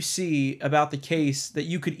did you see about the case that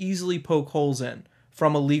you could easily poke holes in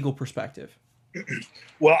from a legal perspective?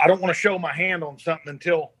 Well, I don't want to show my hand on something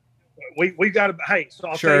until we got to. Hey, so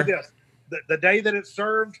I'll tell you this: the day that it's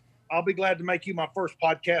served, I'll be glad to make you my first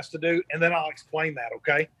podcast to do, and then I'll explain that.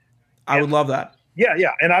 Okay? I would love that.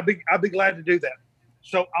 Yeah, and I'd be glad to do that.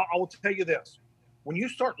 So I will tell you this: when you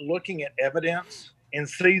start looking at evidence and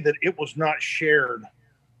see that it was not shared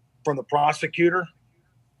from the prosecutor,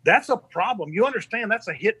 that's a problem. You understand that's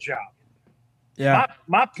a hit job. Yeah.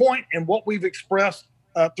 My point and what we've expressed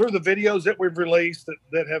through the videos that we've released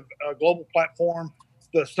that have a global platform,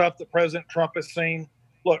 the stuff that President Trump has seen.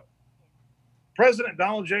 Look, President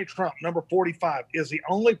Donald J. Trump, number 45, is the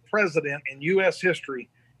only president in U.S. history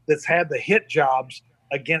that's had the hit jobs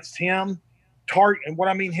against him. And what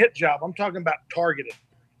I mean hit job, I'm talking about targeted.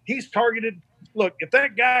 He's targeted. Look, if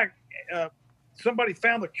that guy, somebody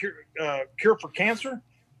found the cure for cancer,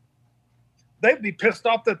 they'd be pissed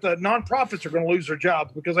off that the nonprofits are going to lose their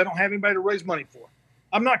jobs because they don't have anybody to raise money for.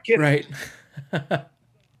 I'm not kidding. Right.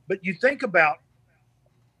 But you think about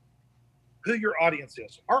who your audience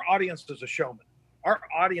is. Our audience is a showman. Our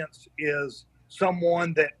audience is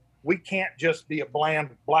someone that we can't just be a bland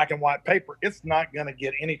black and white paper. It's not going to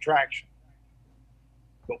get any traction.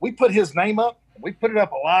 But we put his name up. We put it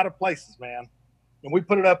up a lot of places, man. And we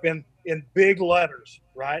put it up in big letters,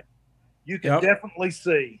 right? You can definitely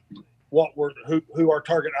see who our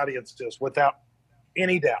target audience is without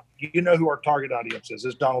any doubt. You know who our target audience is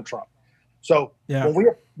Donald Trump. So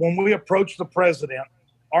when we approach the president,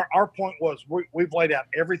 our point was we've laid out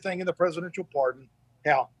everything in the presidential pardon,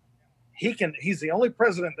 how he's the only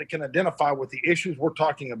president that can identify with the issues we're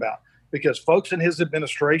talking about, because folks in his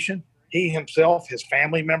administration, he himself, his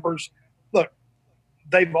family members, look,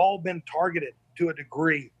 they've all been targeted to a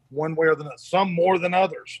degree, one way or the other, some more than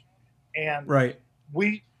others. And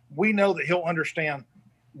we know that he'll understand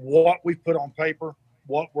what we've put on paper,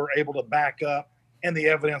 what we're able to back up, and the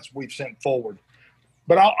evidence we've sent forward.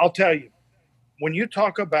 But I'll tell you, when you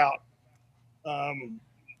talk about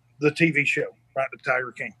the TV show, right, the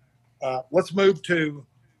Tiger King, let's move to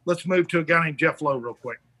a guy named Jeff Lowe real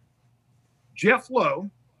quick. Jeff Lowe,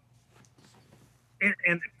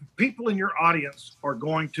 and people in your audience are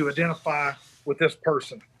going to identify with this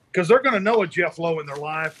person because they're going to know a Jeff Lowe in their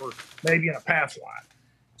life or maybe in a past life.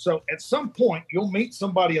 So at some point, you'll meet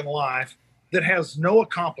somebody in life that has no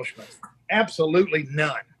accomplishments, absolutely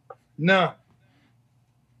none.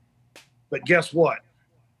 But guess what?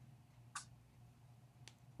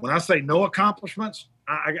 When I say no accomplishments,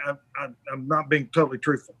 I'm not being totally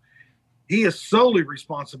truthful. He is solely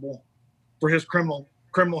responsible for his criminal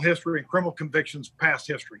history and criminal convictions, past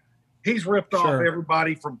history. He's ripped off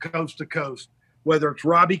everybody from coast to coast, whether it's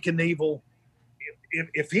Robbie Knievel.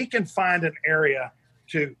 If he can find an area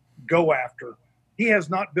to go after, he has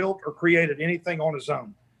not built or created anything on his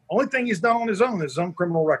own. Only thing he's done on his own is his own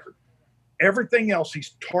criminal record. Everything else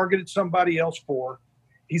he's targeted somebody else for.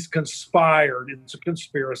 He's conspired. It's a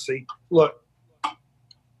conspiracy. Look,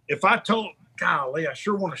 if I told, golly, I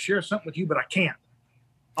sure want to share something with you, but I can't.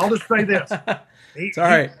 I'll just say this. It's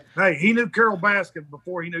all right. He knew Carol Baskin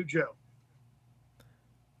before he knew Joe.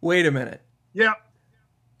 Wait a minute. Yep.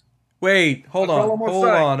 Wait, hold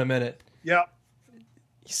on a minute. Yep.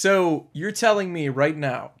 So you're telling me right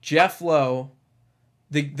now, Jeff Lowe,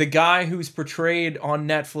 the guy who's portrayed on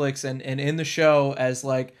Netflix and in the show as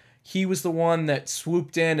like he was the one that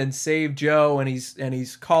swooped in and saved Joe, and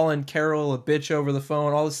he's calling Carol a bitch over the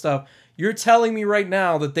phone, all this stuff. You're telling me right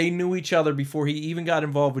now that they knew each other before he even got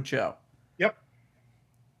involved with Joe. Yep.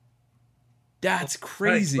 That's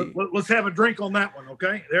crazy. Hey, let's have a drink on that one,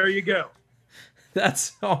 okay? There you go.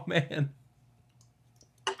 Oh man.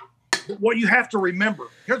 What you have to remember,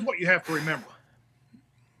 here's what you have to remember.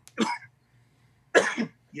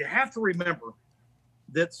 You have to remember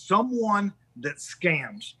that someone that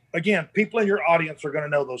scams, again, people in your audience are going to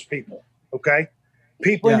know those people, okay?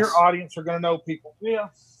 People in your audience are going to know people. Yeah,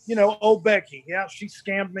 old Becky, yeah, she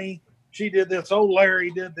scammed me. She did this. Oh,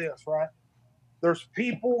 Larry did this, right? There's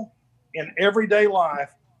people in everyday life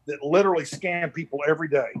that literally scam people every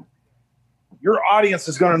day. Your audience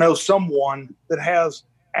is going to know someone that has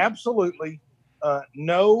absolutely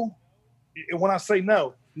no, when I say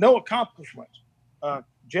no, no accomplishments.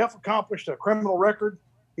 Jeff accomplished a criminal record.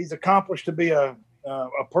 He's accomplished to be a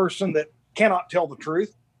person that cannot tell the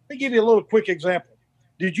truth. Let me give you a little quick example.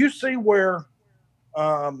 Did you see where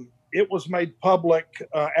it was made public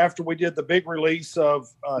after we did the big release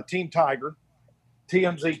of Team Tiger?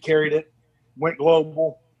 TMZ carried it, went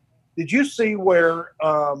global. Did you see where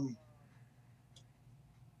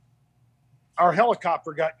our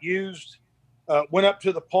helicopter got used, went up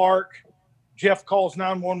to the park? Jeff calls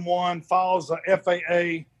 911, files the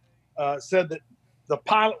FAA, said that the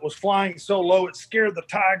pilot was flying so low it scared the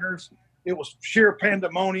tigers. It was sheer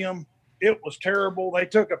pandemonium. It was terrible. They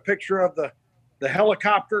took a picture of the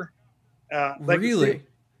helicopter. Really?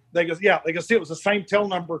 They can see it was the same tail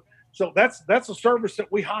number. So that's a service that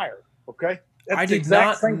we hire. Okay. I did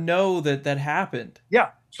not know that happened.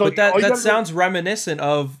 Yeah. So but that sounds reminiscent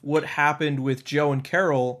of what happened with Joe and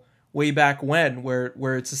Carol way back when,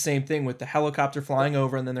 where it's the same thing with the helicopter flying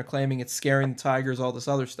over and then they're claiming it's scaring the tigers, all this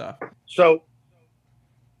other stuff. So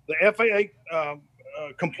the FAA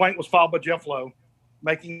complaint was filed by Jeff Lowe,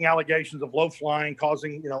 making allegations of low flying,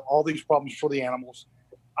 causing, all these problems for the animals.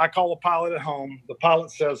 I call the pilot at home. The pilot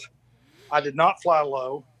says, I did not fly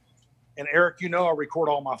low. And Eric, I record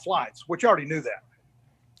all my flights, which I already knew that.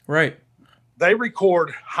 Right. They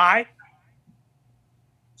record height,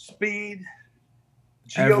 speed,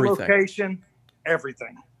 geolocation,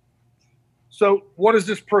 everything. So what does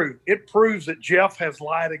this prove? It proves that Jeff has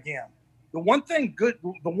lied again. The one thing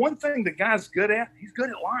the guy's good at, he's good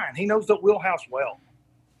at lying. He knows the wheelhouse well.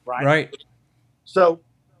 Right. So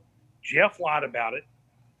Jeff lied about it.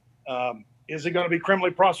 Is it going to be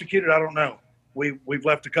criminally prosecuted? I don't know. We've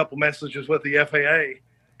left a couple messages with the FAA.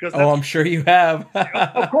 I'm sure you have.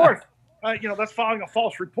 Of course. That's filing a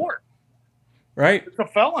false report. Right. It's a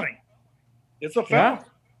felony. It's a felony. Yeah.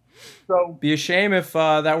 So be a shame if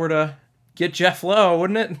that were to get Jeff Lowe,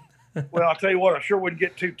 wouldn't it? Well, I'll tell you what, I sure wouldn't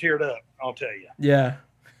get too teared up. I'll tell you. Yeah.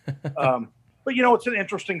 But it's an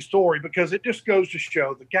interesting story because it just goes to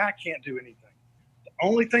show the guy can't do anything. The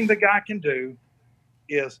only thing the guy can do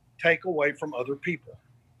is take away from other people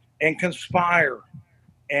and conspire.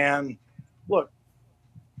 And look,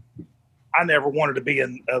 I never wanted to be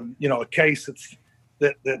in a case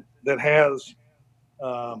that has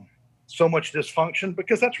so much dysfunction,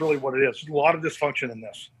 because that's really what it is. There's a lot of dysfunction in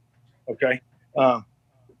this. Okay.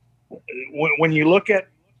 When you look at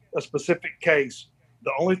a specific case,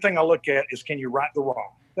 the only thing I look at is, can you right the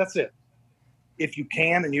wrong? That's it. If you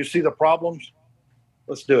can and you see the problems,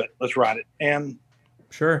 let's do it. Let's right it. And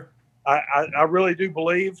sure, I really do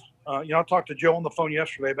believe. I talked to Joe on the phone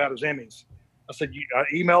yesterday about his Emmys. I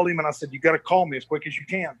emailed him and I said, you got to call me as quick as you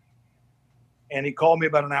can. And he called me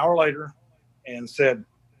about an hour later and said,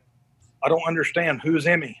 I don't understand. Who's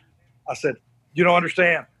Emmy? I said, you don't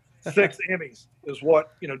understand. 6 Emmys is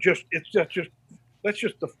what, that's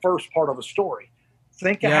just the first part of a story.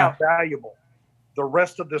 Think of how valuable the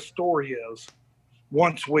rest of this story is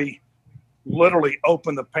once we literally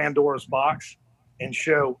open the Pandora's box and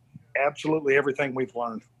show absolutely everything we've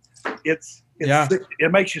learned. It's sick.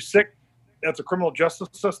 It makes you sick at the criminal justice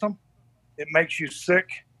system. It makes you sick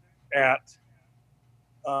at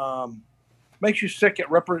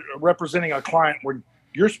representing a client where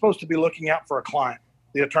you're supposed to be looking out for a client,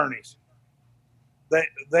 the attorneys.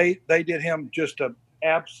 They did him just an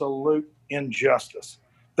absolute injustice.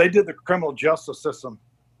 They did the criminal justice system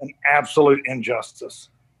an absolute injustice,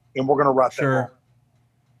 and we're going to right that wrong.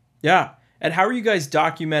 Yeah. And how are you guys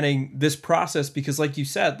documenting this process? Because like you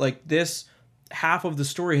said, this half of the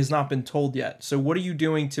story has not been told yet. So what are you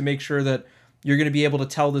doing to make sure that you're going to be able to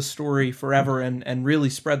tell this story forever and really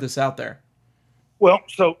spread this out there? Well,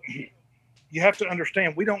 so you have to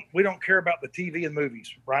understand, we don't care about the TV and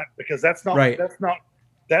movies, right? Because that's not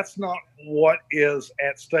what is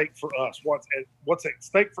at stake for us. What's at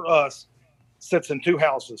stake for us sits in 2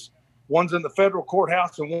 houses. One's in the federal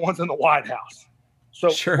courthouse and one's in the White House. So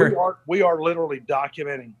sure. we are literally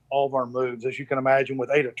documenting all of our moves, as you can imagine, with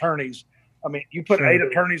 8 attorneys. I mean, you put 8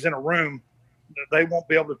 attorneys in a room, they won't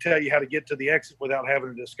be able to tell you how to get to the exit without having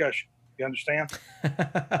a discussion. You understand?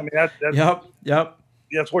 I mean, that's Yep.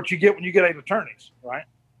 That's what you get when you get 8 attorneys, right?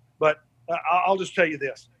 But I'll just tell you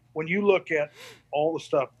this. When you look at all the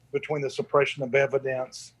stuff between the suppression of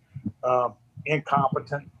evidence,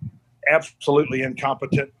 absolutely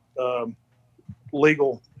incompetent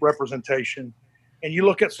legal representation, and you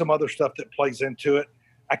look at some other stuff that plays into it,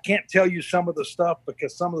 I can't tell you some of the stuff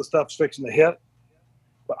because some of the stuff's fixing to hit,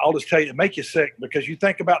 but I'll just tell you, it make you sick because you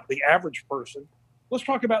think about the average person. Let's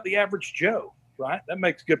talk about the average Joe, right? That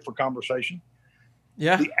makes good for conversation.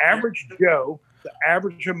 Yeah. The average Joe, the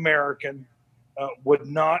average American would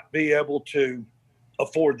not be able to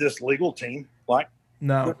afford this legal team. Like,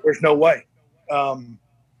 No. there's no way.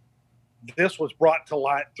 This was brought to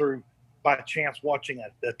light through by chance watching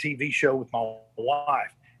a TV show with my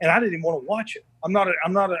wife, and I didn't even want to watch it. I'm not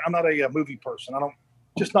a movie person.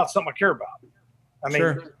 Just not something I care about. I mean,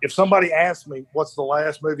 Sure. if somebody asked me what's the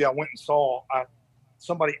last movie I went and saw,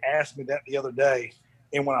 somebody asked me that the other day,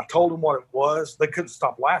 and when I told them what it was, they couldn't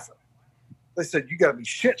stop laughing. They said, "You got to be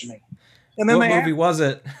shitting me." And then what movie was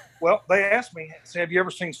it? Well, they asked me, "Have you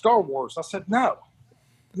ever seen Star Wars?" I said, "No,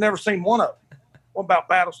 never seen one of them." What about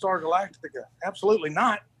Battlestar Galactica? Absolutely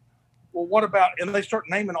not. Well, what about? And they start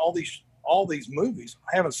naming all these movies.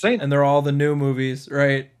 I haven't seen them. And they're all the new movies,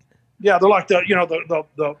 right? Yeah, they're like the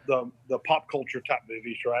pop culture type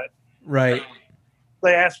movies, right? Right.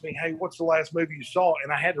 They asked me, "Hey, what's the last movie you saw?"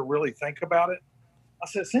 And I had to really think about it. I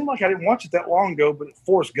said, "It seemed like I didn't watch it that long ago, but it's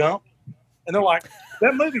Forrest Gump." And they're like,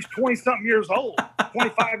 "That movie's 20-something years old,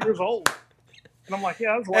 25 years old." And I'm like,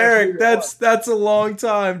 "Yeah, that was the last Eric, movie that's a long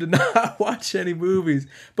time to not watch any movies.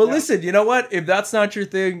 But Yeah. listen, you know what? If that's not your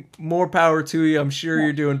thing, more power to you. I'm sure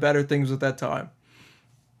you're doing better things with that time.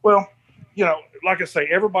 Well, like I say,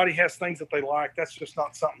 everybody has things that they like. That's just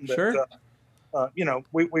not something that, Sure.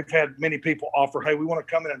 we've had many people offer, "Hey, we want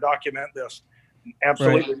to come in and document this."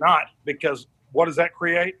 Absolutely not, because what does that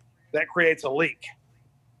create? That creates a leak.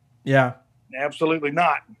 Yeah. Absolutely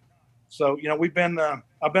not. So, I've been a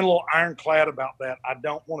little ironclad about that. I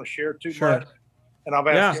don't want to share too Sure. much. And I've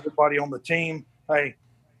asked everybody on the team, "Hey,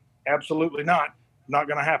 absolutely not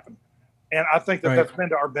going to happen." And I think that that's been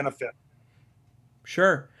to our benefit.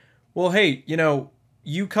 Sure. Well, hey,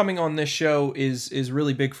 you coming on this show is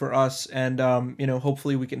really big for us, and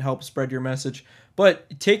hopefully we can help spread your message.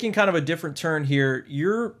 But taking kind of a different turn here,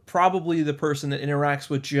 you're probably the person that interacts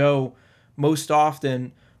with Joe most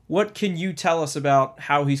often. What can you tell us about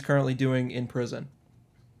how he's currently doing in prison?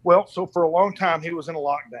 Well, so for a long time, he was in a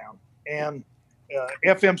lockdown, and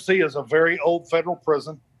FMC is a very old federal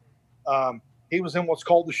prison. He was in what's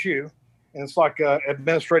called the SHU, and it's like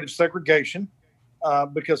administrative segregation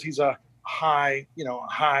because he's a high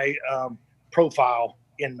profile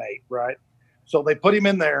inmate, right? So they put him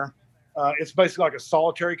in there. It's basically like a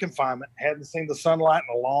solitary confinement. Hadn't seen the sunlight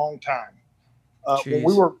in a long time. When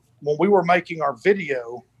we were making our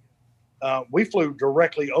video, we flew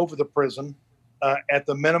directly over the prison at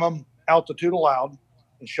the minimum altitude allowed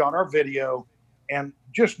and shot our video. And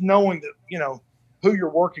just knowing that who you're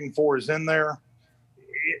working for is in there,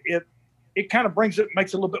 it kind of makes it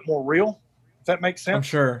a little bit more real. If that makes sense. I'm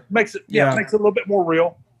sure. Makes it makes it a little bit more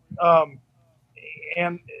real.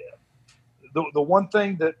 And the one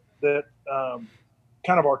thing that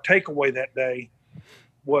kind of our takeaway that day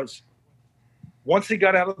was, once he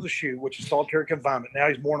got out of the SHU, which is solitary confinement, now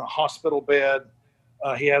he's more in a hospital bed.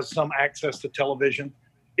 He has some access to television.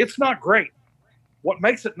 It's not great. What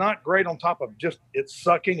makes it not great, on top of just it's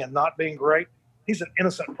sucking and not being great, he's an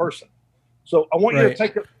innocent person. So I want you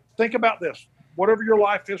to think about this. Whatever your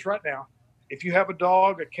life is right now, if you have a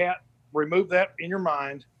dog, a cat, remove that in your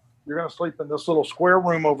mind. You're going to sleep in this little square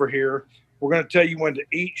room over here. We're going to tell you when to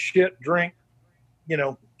eat, shit, drink,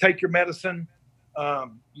 take your medicine.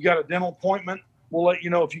 You got a dental appointment. We'll let you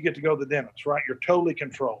know if you get to go to the dentist, right? You're totally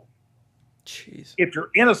controlled. Jeez. If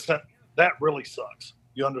you're innocent, that really sucks.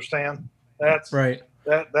 You understand? That's right.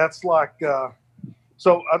 That's like,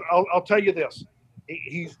 so I'll tell you this.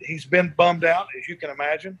 He's been bummed out, as you can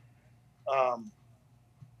imagine.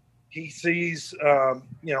 He sees,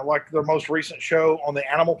 like their most recent show on the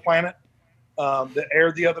Animal Planet that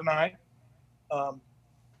aired the other night.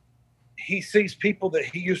 He sees people that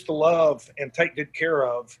he used to love and take good care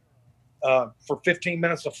of for 15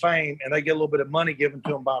 minutes of fame, and they get a little bit of money given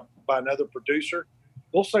to them by another producer.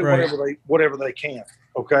 They'll say whatever they can.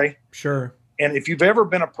 Okay. Sure. And if you've ever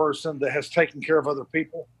been a person that has taken care of other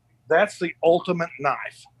people, that's the ultimate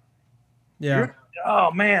knife. Yeah.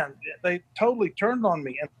 Oh man, they totally turned on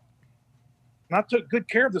me, and I took good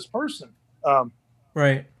care of this person.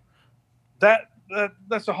 Right.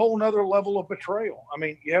 That's a whole nother level of betrayal. I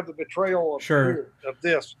mean, you have the betrayal of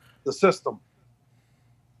the system.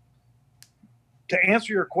 To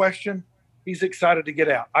answer your question, he's excited to get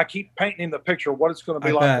out. I keep painting the picture of what it's going to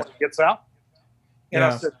be like when he gets out. And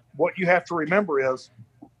I said, what you have to remember is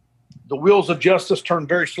the wheels of justice turn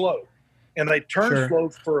very slow, and they turn slow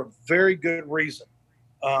for a very good reason.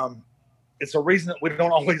 It's a reason that we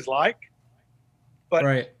don't always like, but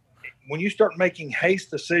when you start making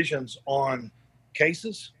haste decisions on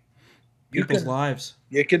cases, people's lives,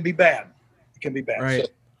 it can be bad. It can be bad. Right.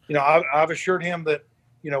 So, I've assured him that,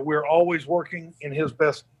 we're always working in his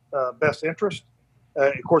best interest.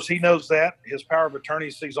 Of course, he knows that. His power of attorney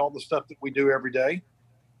sees all the stuff that we do every day.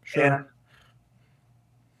 Sure.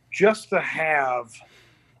 just to have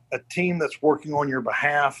a team that's working on your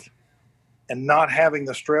behalf and not having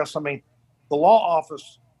the stress. I mean, the law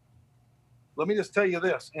office, let me just tell you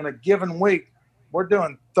this, in a given week, we're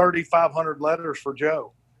doing 3,500 letters for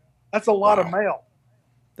Joe. That's a lot of mail.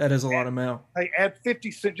 That is a lot of mail. Hey, add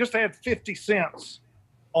 50 cents, just add 50 cents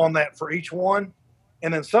on that for each one.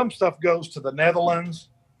 And then some stuff goes to the Netherlands.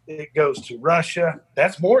 It goes to Russia.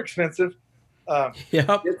 That's more expensive.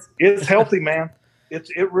 Yep. It's healthy, man.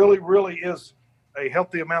 It really, really is a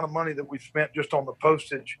healthy amount of money that we've spent just on the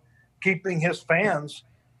postage, keeping his fans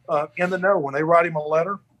in the know. When they write him a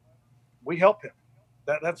letter, we help him.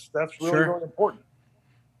 That's really, really important.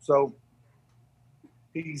 So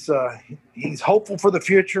he's hopeful for the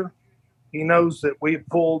future. He knows that we've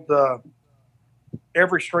pulled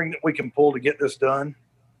every string that we can pull to get this done.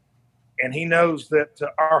 And he knows that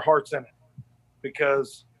our heart's in it,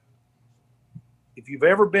 because if you've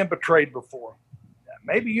ever been betrayed before,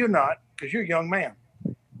 maybe you're not because you're a young man,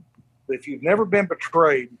 but if you've never been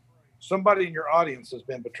betrayed, somebody in your audience has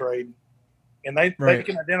been betrayed, and they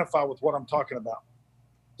can identify with what I'm talking about.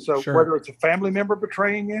 So whether it's a family member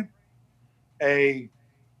betraying you, a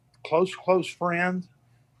close friend,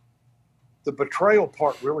 the betrayal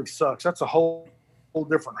part really sucks. That's a whole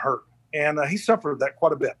different hurt. And he suffered that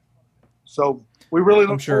quite a bit. So we really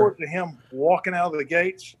look forward to him walking out of the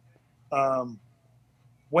gates.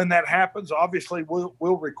 When that happens, obviously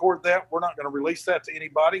we'll record that. We're not going to release that to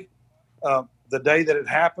anybody the day that it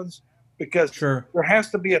happens, because there has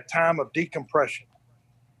to be a time of decompression.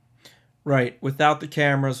 Right. Without the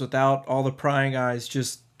cameras, without all the prying eyes,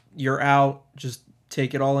 just you're out, just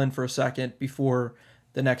take it all in for a second before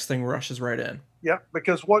the next thing rushes right in. Yeah,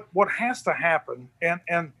 because what has to happen,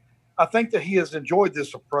 and I think that he has enjoyed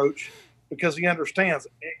this approach because he understands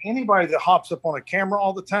anybody that hops up on a camera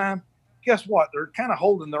all the time, guess what? They're kind of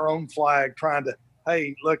holding their own flag, trying to,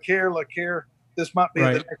 hey, look here. This might be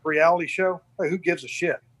the next reality show. Hey, who gives a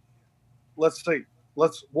shit? Let's see.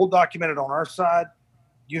 We'll document it on our side.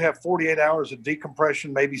 You have 48 hours of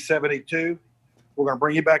decompression, maybe 72. We're going to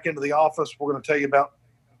bring you back into the office. We're going to tell you about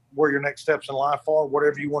where your next steps in life are.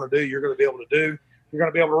 Whatever you want to do, you're going to be able to do. You're going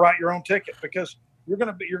to be able to write your own ticket, because you're going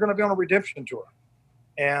to be on a redemption tour.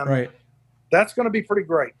 And that's going to be pretty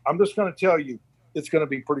great. I'm just going to tell you, it's going to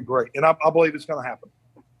be pretty great. And I believe it's going to happen.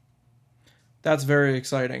 That's very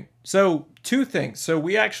exciting. So 2 things. So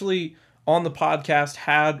we actually, on the podcast,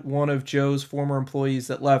 had one of Joe's former employees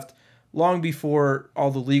that left long before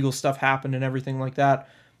all the legal stuff happened and everything like that.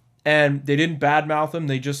 And they didn't badmouth him.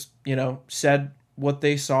 They just, said what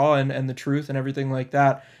they saw and the truth and everything like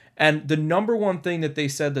that. And the number one thing that they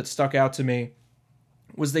said that stuck out to me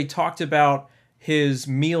was they talked about his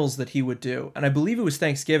meals that he would do. And I believe it was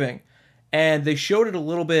Thanksgiving. And they showed it a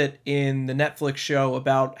little bit in the Netflix show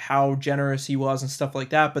about how generous he was and stuff like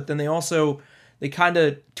that. But then they kind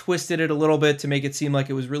of twisted it a little bit to make it seem like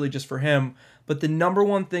it was really just for him. But the number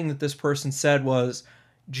one thing that this person said was,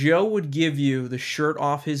 Joe would give you the shirt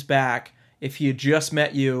off his back if he had just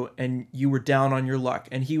met you and you were down on your luck.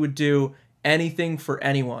 And he would do anything for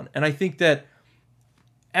anyone. And I think that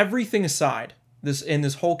everything aside, in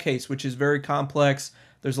this whole case, which is very complex,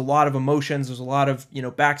 there's a lot of emotions, there's a lot of,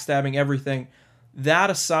 backstabbing, everything. That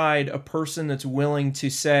aside, a person that's willing to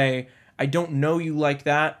say, I don't know you like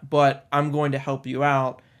that, but I'm going to help you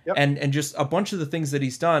out. Yep. And just a bunch of the things that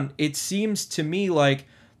he's done, it seems to me like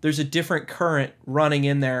there's a different current running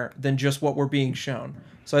in there than just what we're being shown.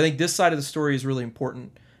 So I think this side of the story is really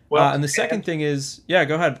important. Well, and the second thing is, go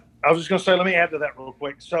ahead. I was just going to say, let me add to that real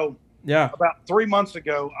quick. So about 3 months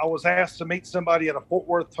ago, I was asked to meet somebody at a Fort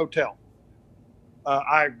Worth hotel.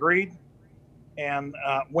 I agreed and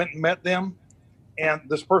went and met them. And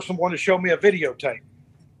this person wanted to show me a videotape.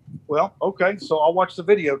 Well, okay, so I'll watch the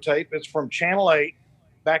videotape. It's from Channel 8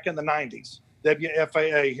 back in the 90s,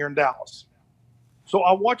 WFAA here in Dallas. So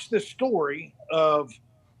I watched this story of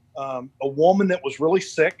a woman that was really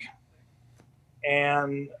sick,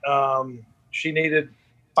 and she needed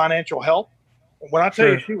financial help. When I tell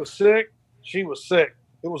you she was sick, she was sick.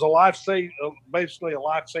 It was basically a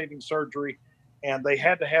life-saving surgery, and they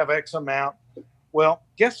had to have X amount. Well,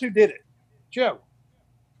 guess who did it? Joe.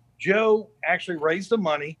 Joe actually raised the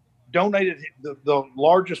money, donated the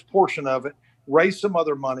largest portion of it, raised some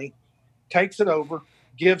other money, takes it over,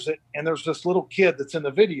 gives it, and there's this little kid that's in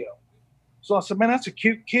the video. So I said, man, that's a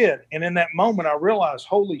cute kid. And in that moment, I realized,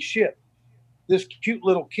 holy shit, this cute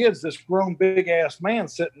little kid's this grown big-ass man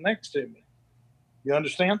sitting next to me. You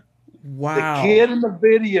understand? Wow. The kid in the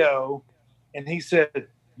video, and he said,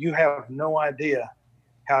 you have no idea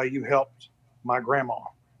how you helped my grandma,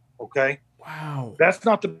 okay? Wow. That's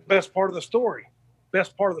not the best part of the story.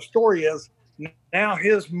 Best part of the story is Now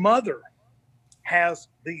his mother has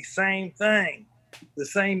the same thing, the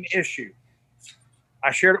same issue.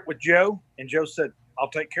 I shared it with Joe, and Joe said, I'll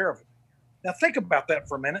take care of it. Now think about that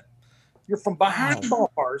for a minute. You're from behind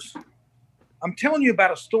bars. I'm telling you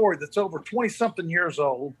about a story that's over 20-something years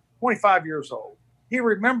old, 25 years old. He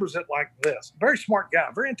remembers it like this. Very smart guy,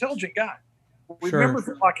 very intelligent guy. Remembers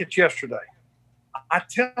it like it's yesterday. I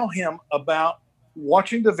tell him about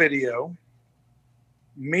watching the video,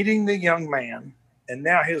 meeting the young man, and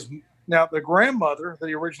now the grandmother that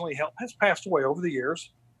he originally helped has passed away over the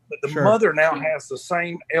years, but the mother now has the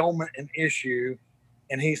same ailment and issue,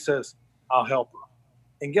 and he says, I'll help her.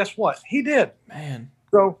 And guess what? He did. Man.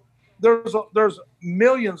 So there's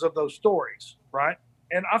millions of those stories, right?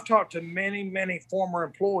 And I've talked to many, many former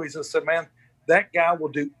employees that said, man, that guy will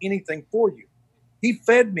do anything for you. He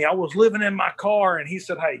fed me. I was living in my car, and he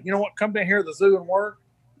said, hey, you know what? Come down here to the zoo and work.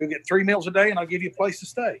 You'll get 3 meals a day, and I'll give you a place to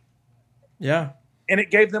stay. Yeah. And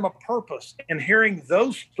it gave them a purpose. And hearing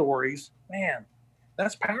those stories, man,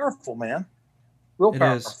 that's powerful, man. Real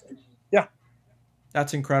powerful. It is. Yeah.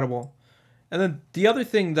 That's incredible. And then the other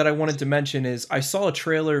thing that I wanted to mention is I saw a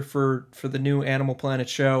trailer for the new Animal Planet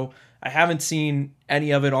show. I haven't seen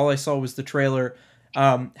any of it. All I saw was the trailer.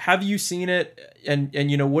 Have you seen it? And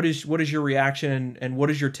you know, what is your reaction and what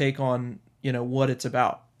is your take on, you know, what it's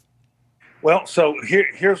about? Well, so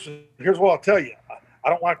here's what I'll tell you. I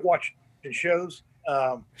don't like watching shows.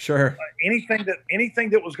 Sure. Anything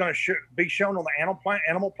that was going to be shown on the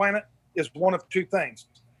Animal Planet is one of two things.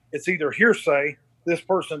 It's either hearsay, this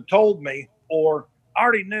person told me, or I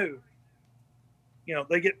already knew. You know,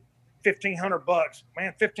 they get $1,500.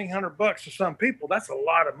 Man, $1,500 to some people, that's a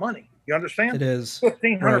lot of money. You understand? It is.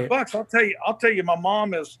 $1,500. I'll tell you, my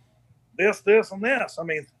mom is this, and this. I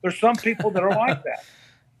mean, there's some people that are like that.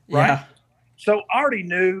 Right. Yeah. So I already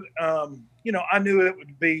knew, you know, I knew it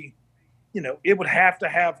would be, you know, it would have to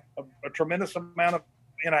have a tremendous amount of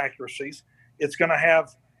inaccuracies. It's going to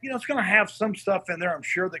have, you know, it's going to have some stuff in there, I'm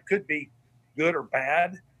sure, that could be good or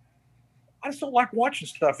bad. I just don't like watching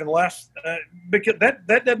stuff unless, because that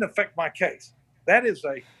doesn't affect my case. That is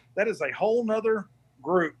a whole nother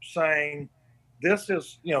group saying, this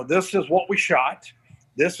is what we shot.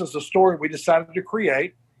 This is the story we decided to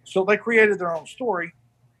create. So they created their own story.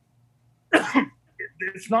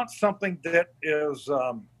 It's not something that is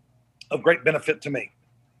of great benefit to me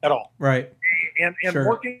at all. Right. And sure.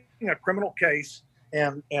 Working a criminal case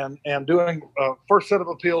and doing first set of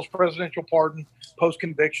appeals, presidential pardon,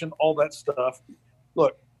 post-conviction, all that stuff.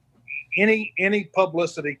 Look, any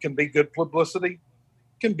publicity can be good publicity,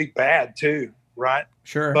 can be bad too, right?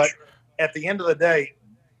 Sure. But at the end of the day,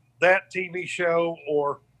 that TV show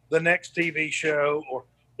or the next TV show, or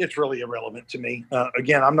it's really irrelevant to me.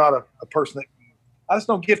 Again, I'm not a person that I just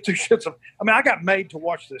don't give two shits. I mean, I got made to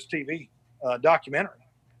watch this TV documentary.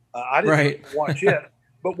 I didn't watch it.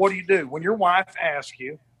 But what do? When your wife asks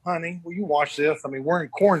you, honey, will you watch this? I mean, we're in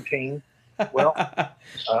quarantine. Well,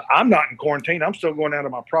 I'm not in quarantine. I'm still going out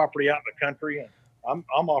of my property out in the country, and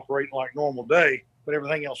I'm operating like normal day, but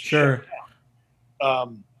everything else is shut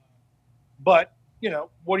down. But, you know,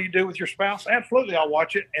 what do you do with your spouse? Absolutely, I'll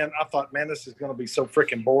watch it. And I thought, man, this is going to be so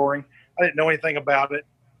freaking boring. I didn't know anything about it.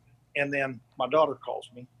 And then my daughter calls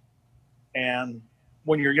me. And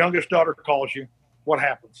when your youngest daughter calls you, what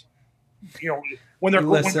happens? You know, when they're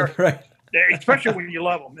right. Especially when you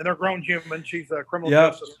love them and they're grown humans. She's a criminal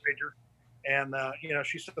justice major. And, you know,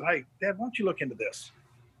 she said, hey, Dad, why don't you look into this?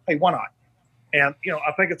 Hey, why not? And, you know,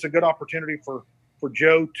 I think it's a good opportunity for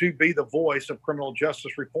Joe to be the voice of criminal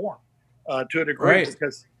justice reform to a degree,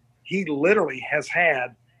 because he literally has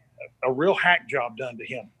had a real hack job done to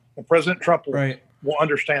him. And President Trump will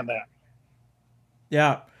understand that.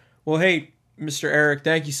 Yeah. Well, hey, Mr. Eric,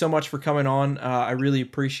 thank you so much for coming on. I really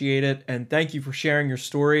appreciate it. And thank you for sharing your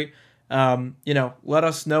story. You know, let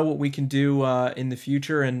us know what we can do in the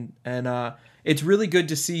future. And it's really good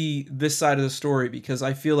to see this side of the story, because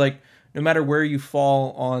I feel like no matter where you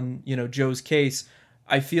fall on, you know, Joe's case,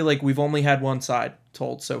 I feel like we've only had one side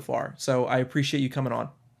told so far. So I appreciate you coming on.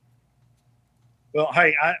 Well,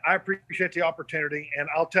 hey, I appreciate the opportunity, and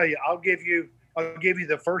I'll tell you, I'll give you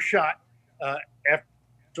the first shot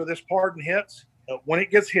after this pardon hits. When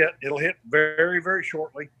it gets hit, it'll hit very, very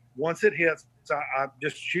shortly. Once it hits, I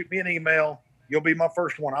just shoot me an email. You'll be my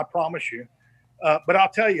first one, I promise you. But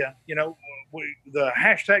I'll tell you, you know, the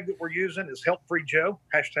hashtag that we're using is #HelpFreeJoe.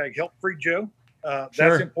 Hashtag #HelpFreeJoe.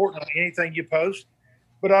 That's important on anything you post.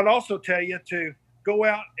 But I'd also tell you to go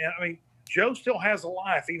out and, I mean, Joe still has a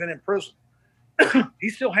life even in prison. He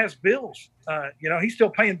still has bills. You know, he's still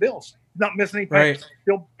paying bills. Not missing any payments.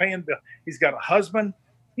 Still paying bills. He's got a husband.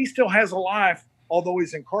 He still has a life although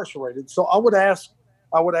he's incarcerated. So I would ask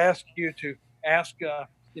you to ask,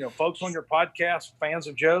 folks on your podcast, fans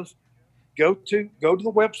of Joe's, go to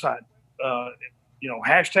the website,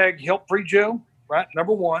 hashtag Help Free Joe, right?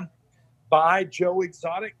 Number one, buy Joe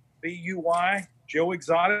Exotic, BUY,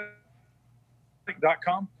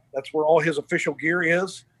 joeexotic.com. That's where all his official gear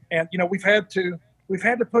is. And, we've had to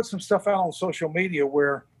put some stuff out on social media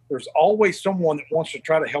where there's always someone that wants to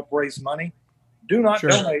try to help raise money. Do not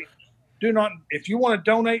donate. If you want to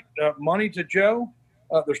donate money to Joe,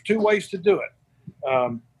 there's two ways to do it.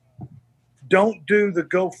 Don't do the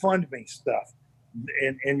GoFundMe stuff.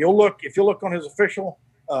 And if you look on his official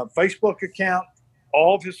Facebook account,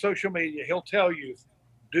 all of his social media, he'll tell you,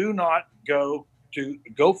 do not go to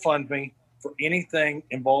GoFundMe for anything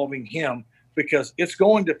involving him, because it's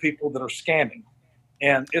going to people that are scamming,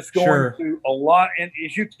 and it's going to a lot. And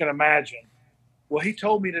as you can imagine, well, he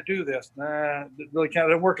told me to do this. Nah, it really kind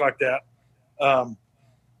of didn't work like that.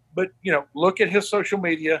 But look at his social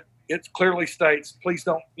media. It clearly states, please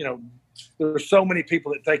don't, there's so many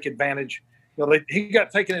people that take advantage. He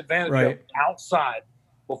got taken advantage of outside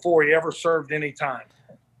before he ever served any time,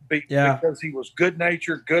 because he was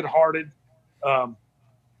good-natured, good-hearted.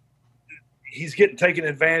 He's getting taken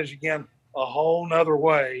advantage again a whole nother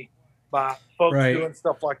way by folks doing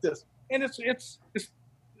stuff like this. And it's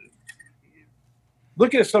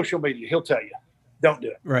look at his social media. He'll tell you, don't do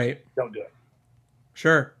it. Right. Don't do it.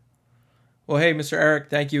 Sure. Well, hey, Mr. Eric,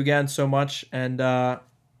 thank you again so much. And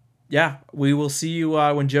we will see you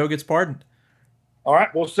when Joe gets pardoned. All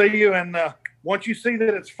right. We'll see you. And once you see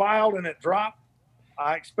that it's filed and it dropped,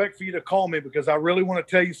 I expect for you to call me, because I really want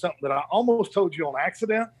to tell you something that I almost told you on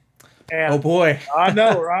accident. And oh boy. I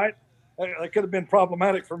know, right? That could have been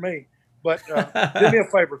problematic for me. But do me a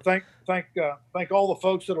favor. Thank all the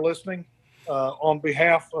folks that are listening on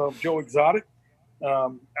behalf of Joe Exotic.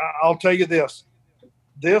 I'll tell you this.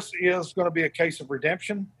 This is going to be a case of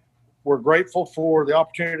redemption. We're grateful for the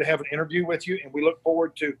opportunity to have an interview with you, and we look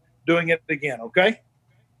forward to doing it again, okay?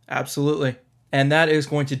 Absolutely. And that is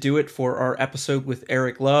going to do it for our episode with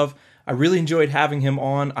Eric Love. I really enjoyed having him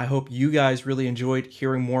on. I hope you guys really enjoyed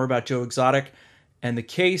hearing more about Joe Exotic and the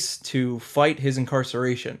case to fight his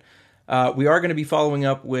incarceration. We are going to be following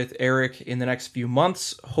up with Eric in the next few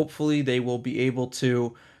months. Hopefully they will be able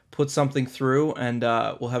to put something through, and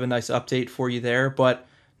we'll have a nice update for you there, but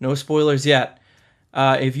no spoilers yet.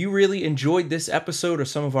 If you really enjoyed this episode or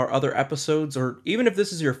some of our other episodes, or even if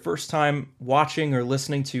this is your first time watching or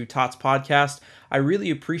listening to Tots Podcast, I really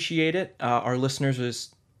appreciate it. Our listeners,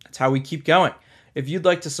 that's how we keep going. If you'd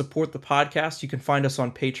like to support the podcast, you can find us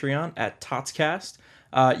on Patreon at TotsCast.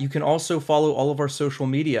 You can also follow all of our social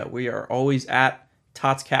media. We are always at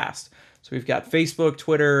TotsCast. So we've got Facebook,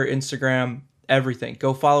 Twitter, Instagram, everything.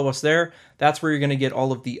 Go follow us there. That's where you're going to get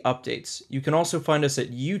all of the updates. You can also find us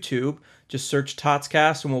at YouTube. Just search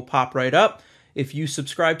TotsCast and we'll pop right up. If you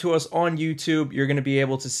subscribe to us on YouTube, you're going to be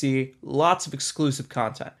able to see lots of exclusive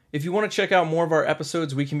content. If you want to check out more of our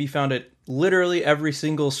episodes, we can be found at literally every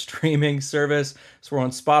single streaming service. So we're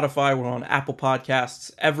on Spotify, we're on Apple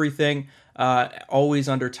Podcasts, everything. Always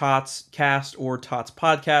under Tots Cast or Tots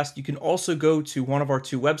Podcast. You can also go to one of our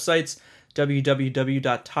two websites,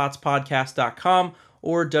 www.totspodcast.com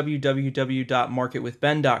or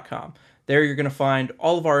www.marketwithben.com. There you're going to find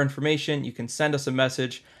all of our information. You can send us a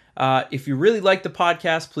message. If you really like the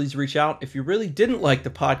podcast, please reach out. If you really didn't like the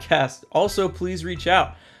podcast, also please reach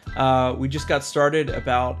out. We just got started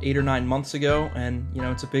about 8 or 9 months ago, and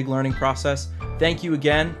it's a big learning process. Thank you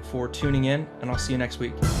again for tuning in, and I'll see you next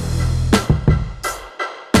week.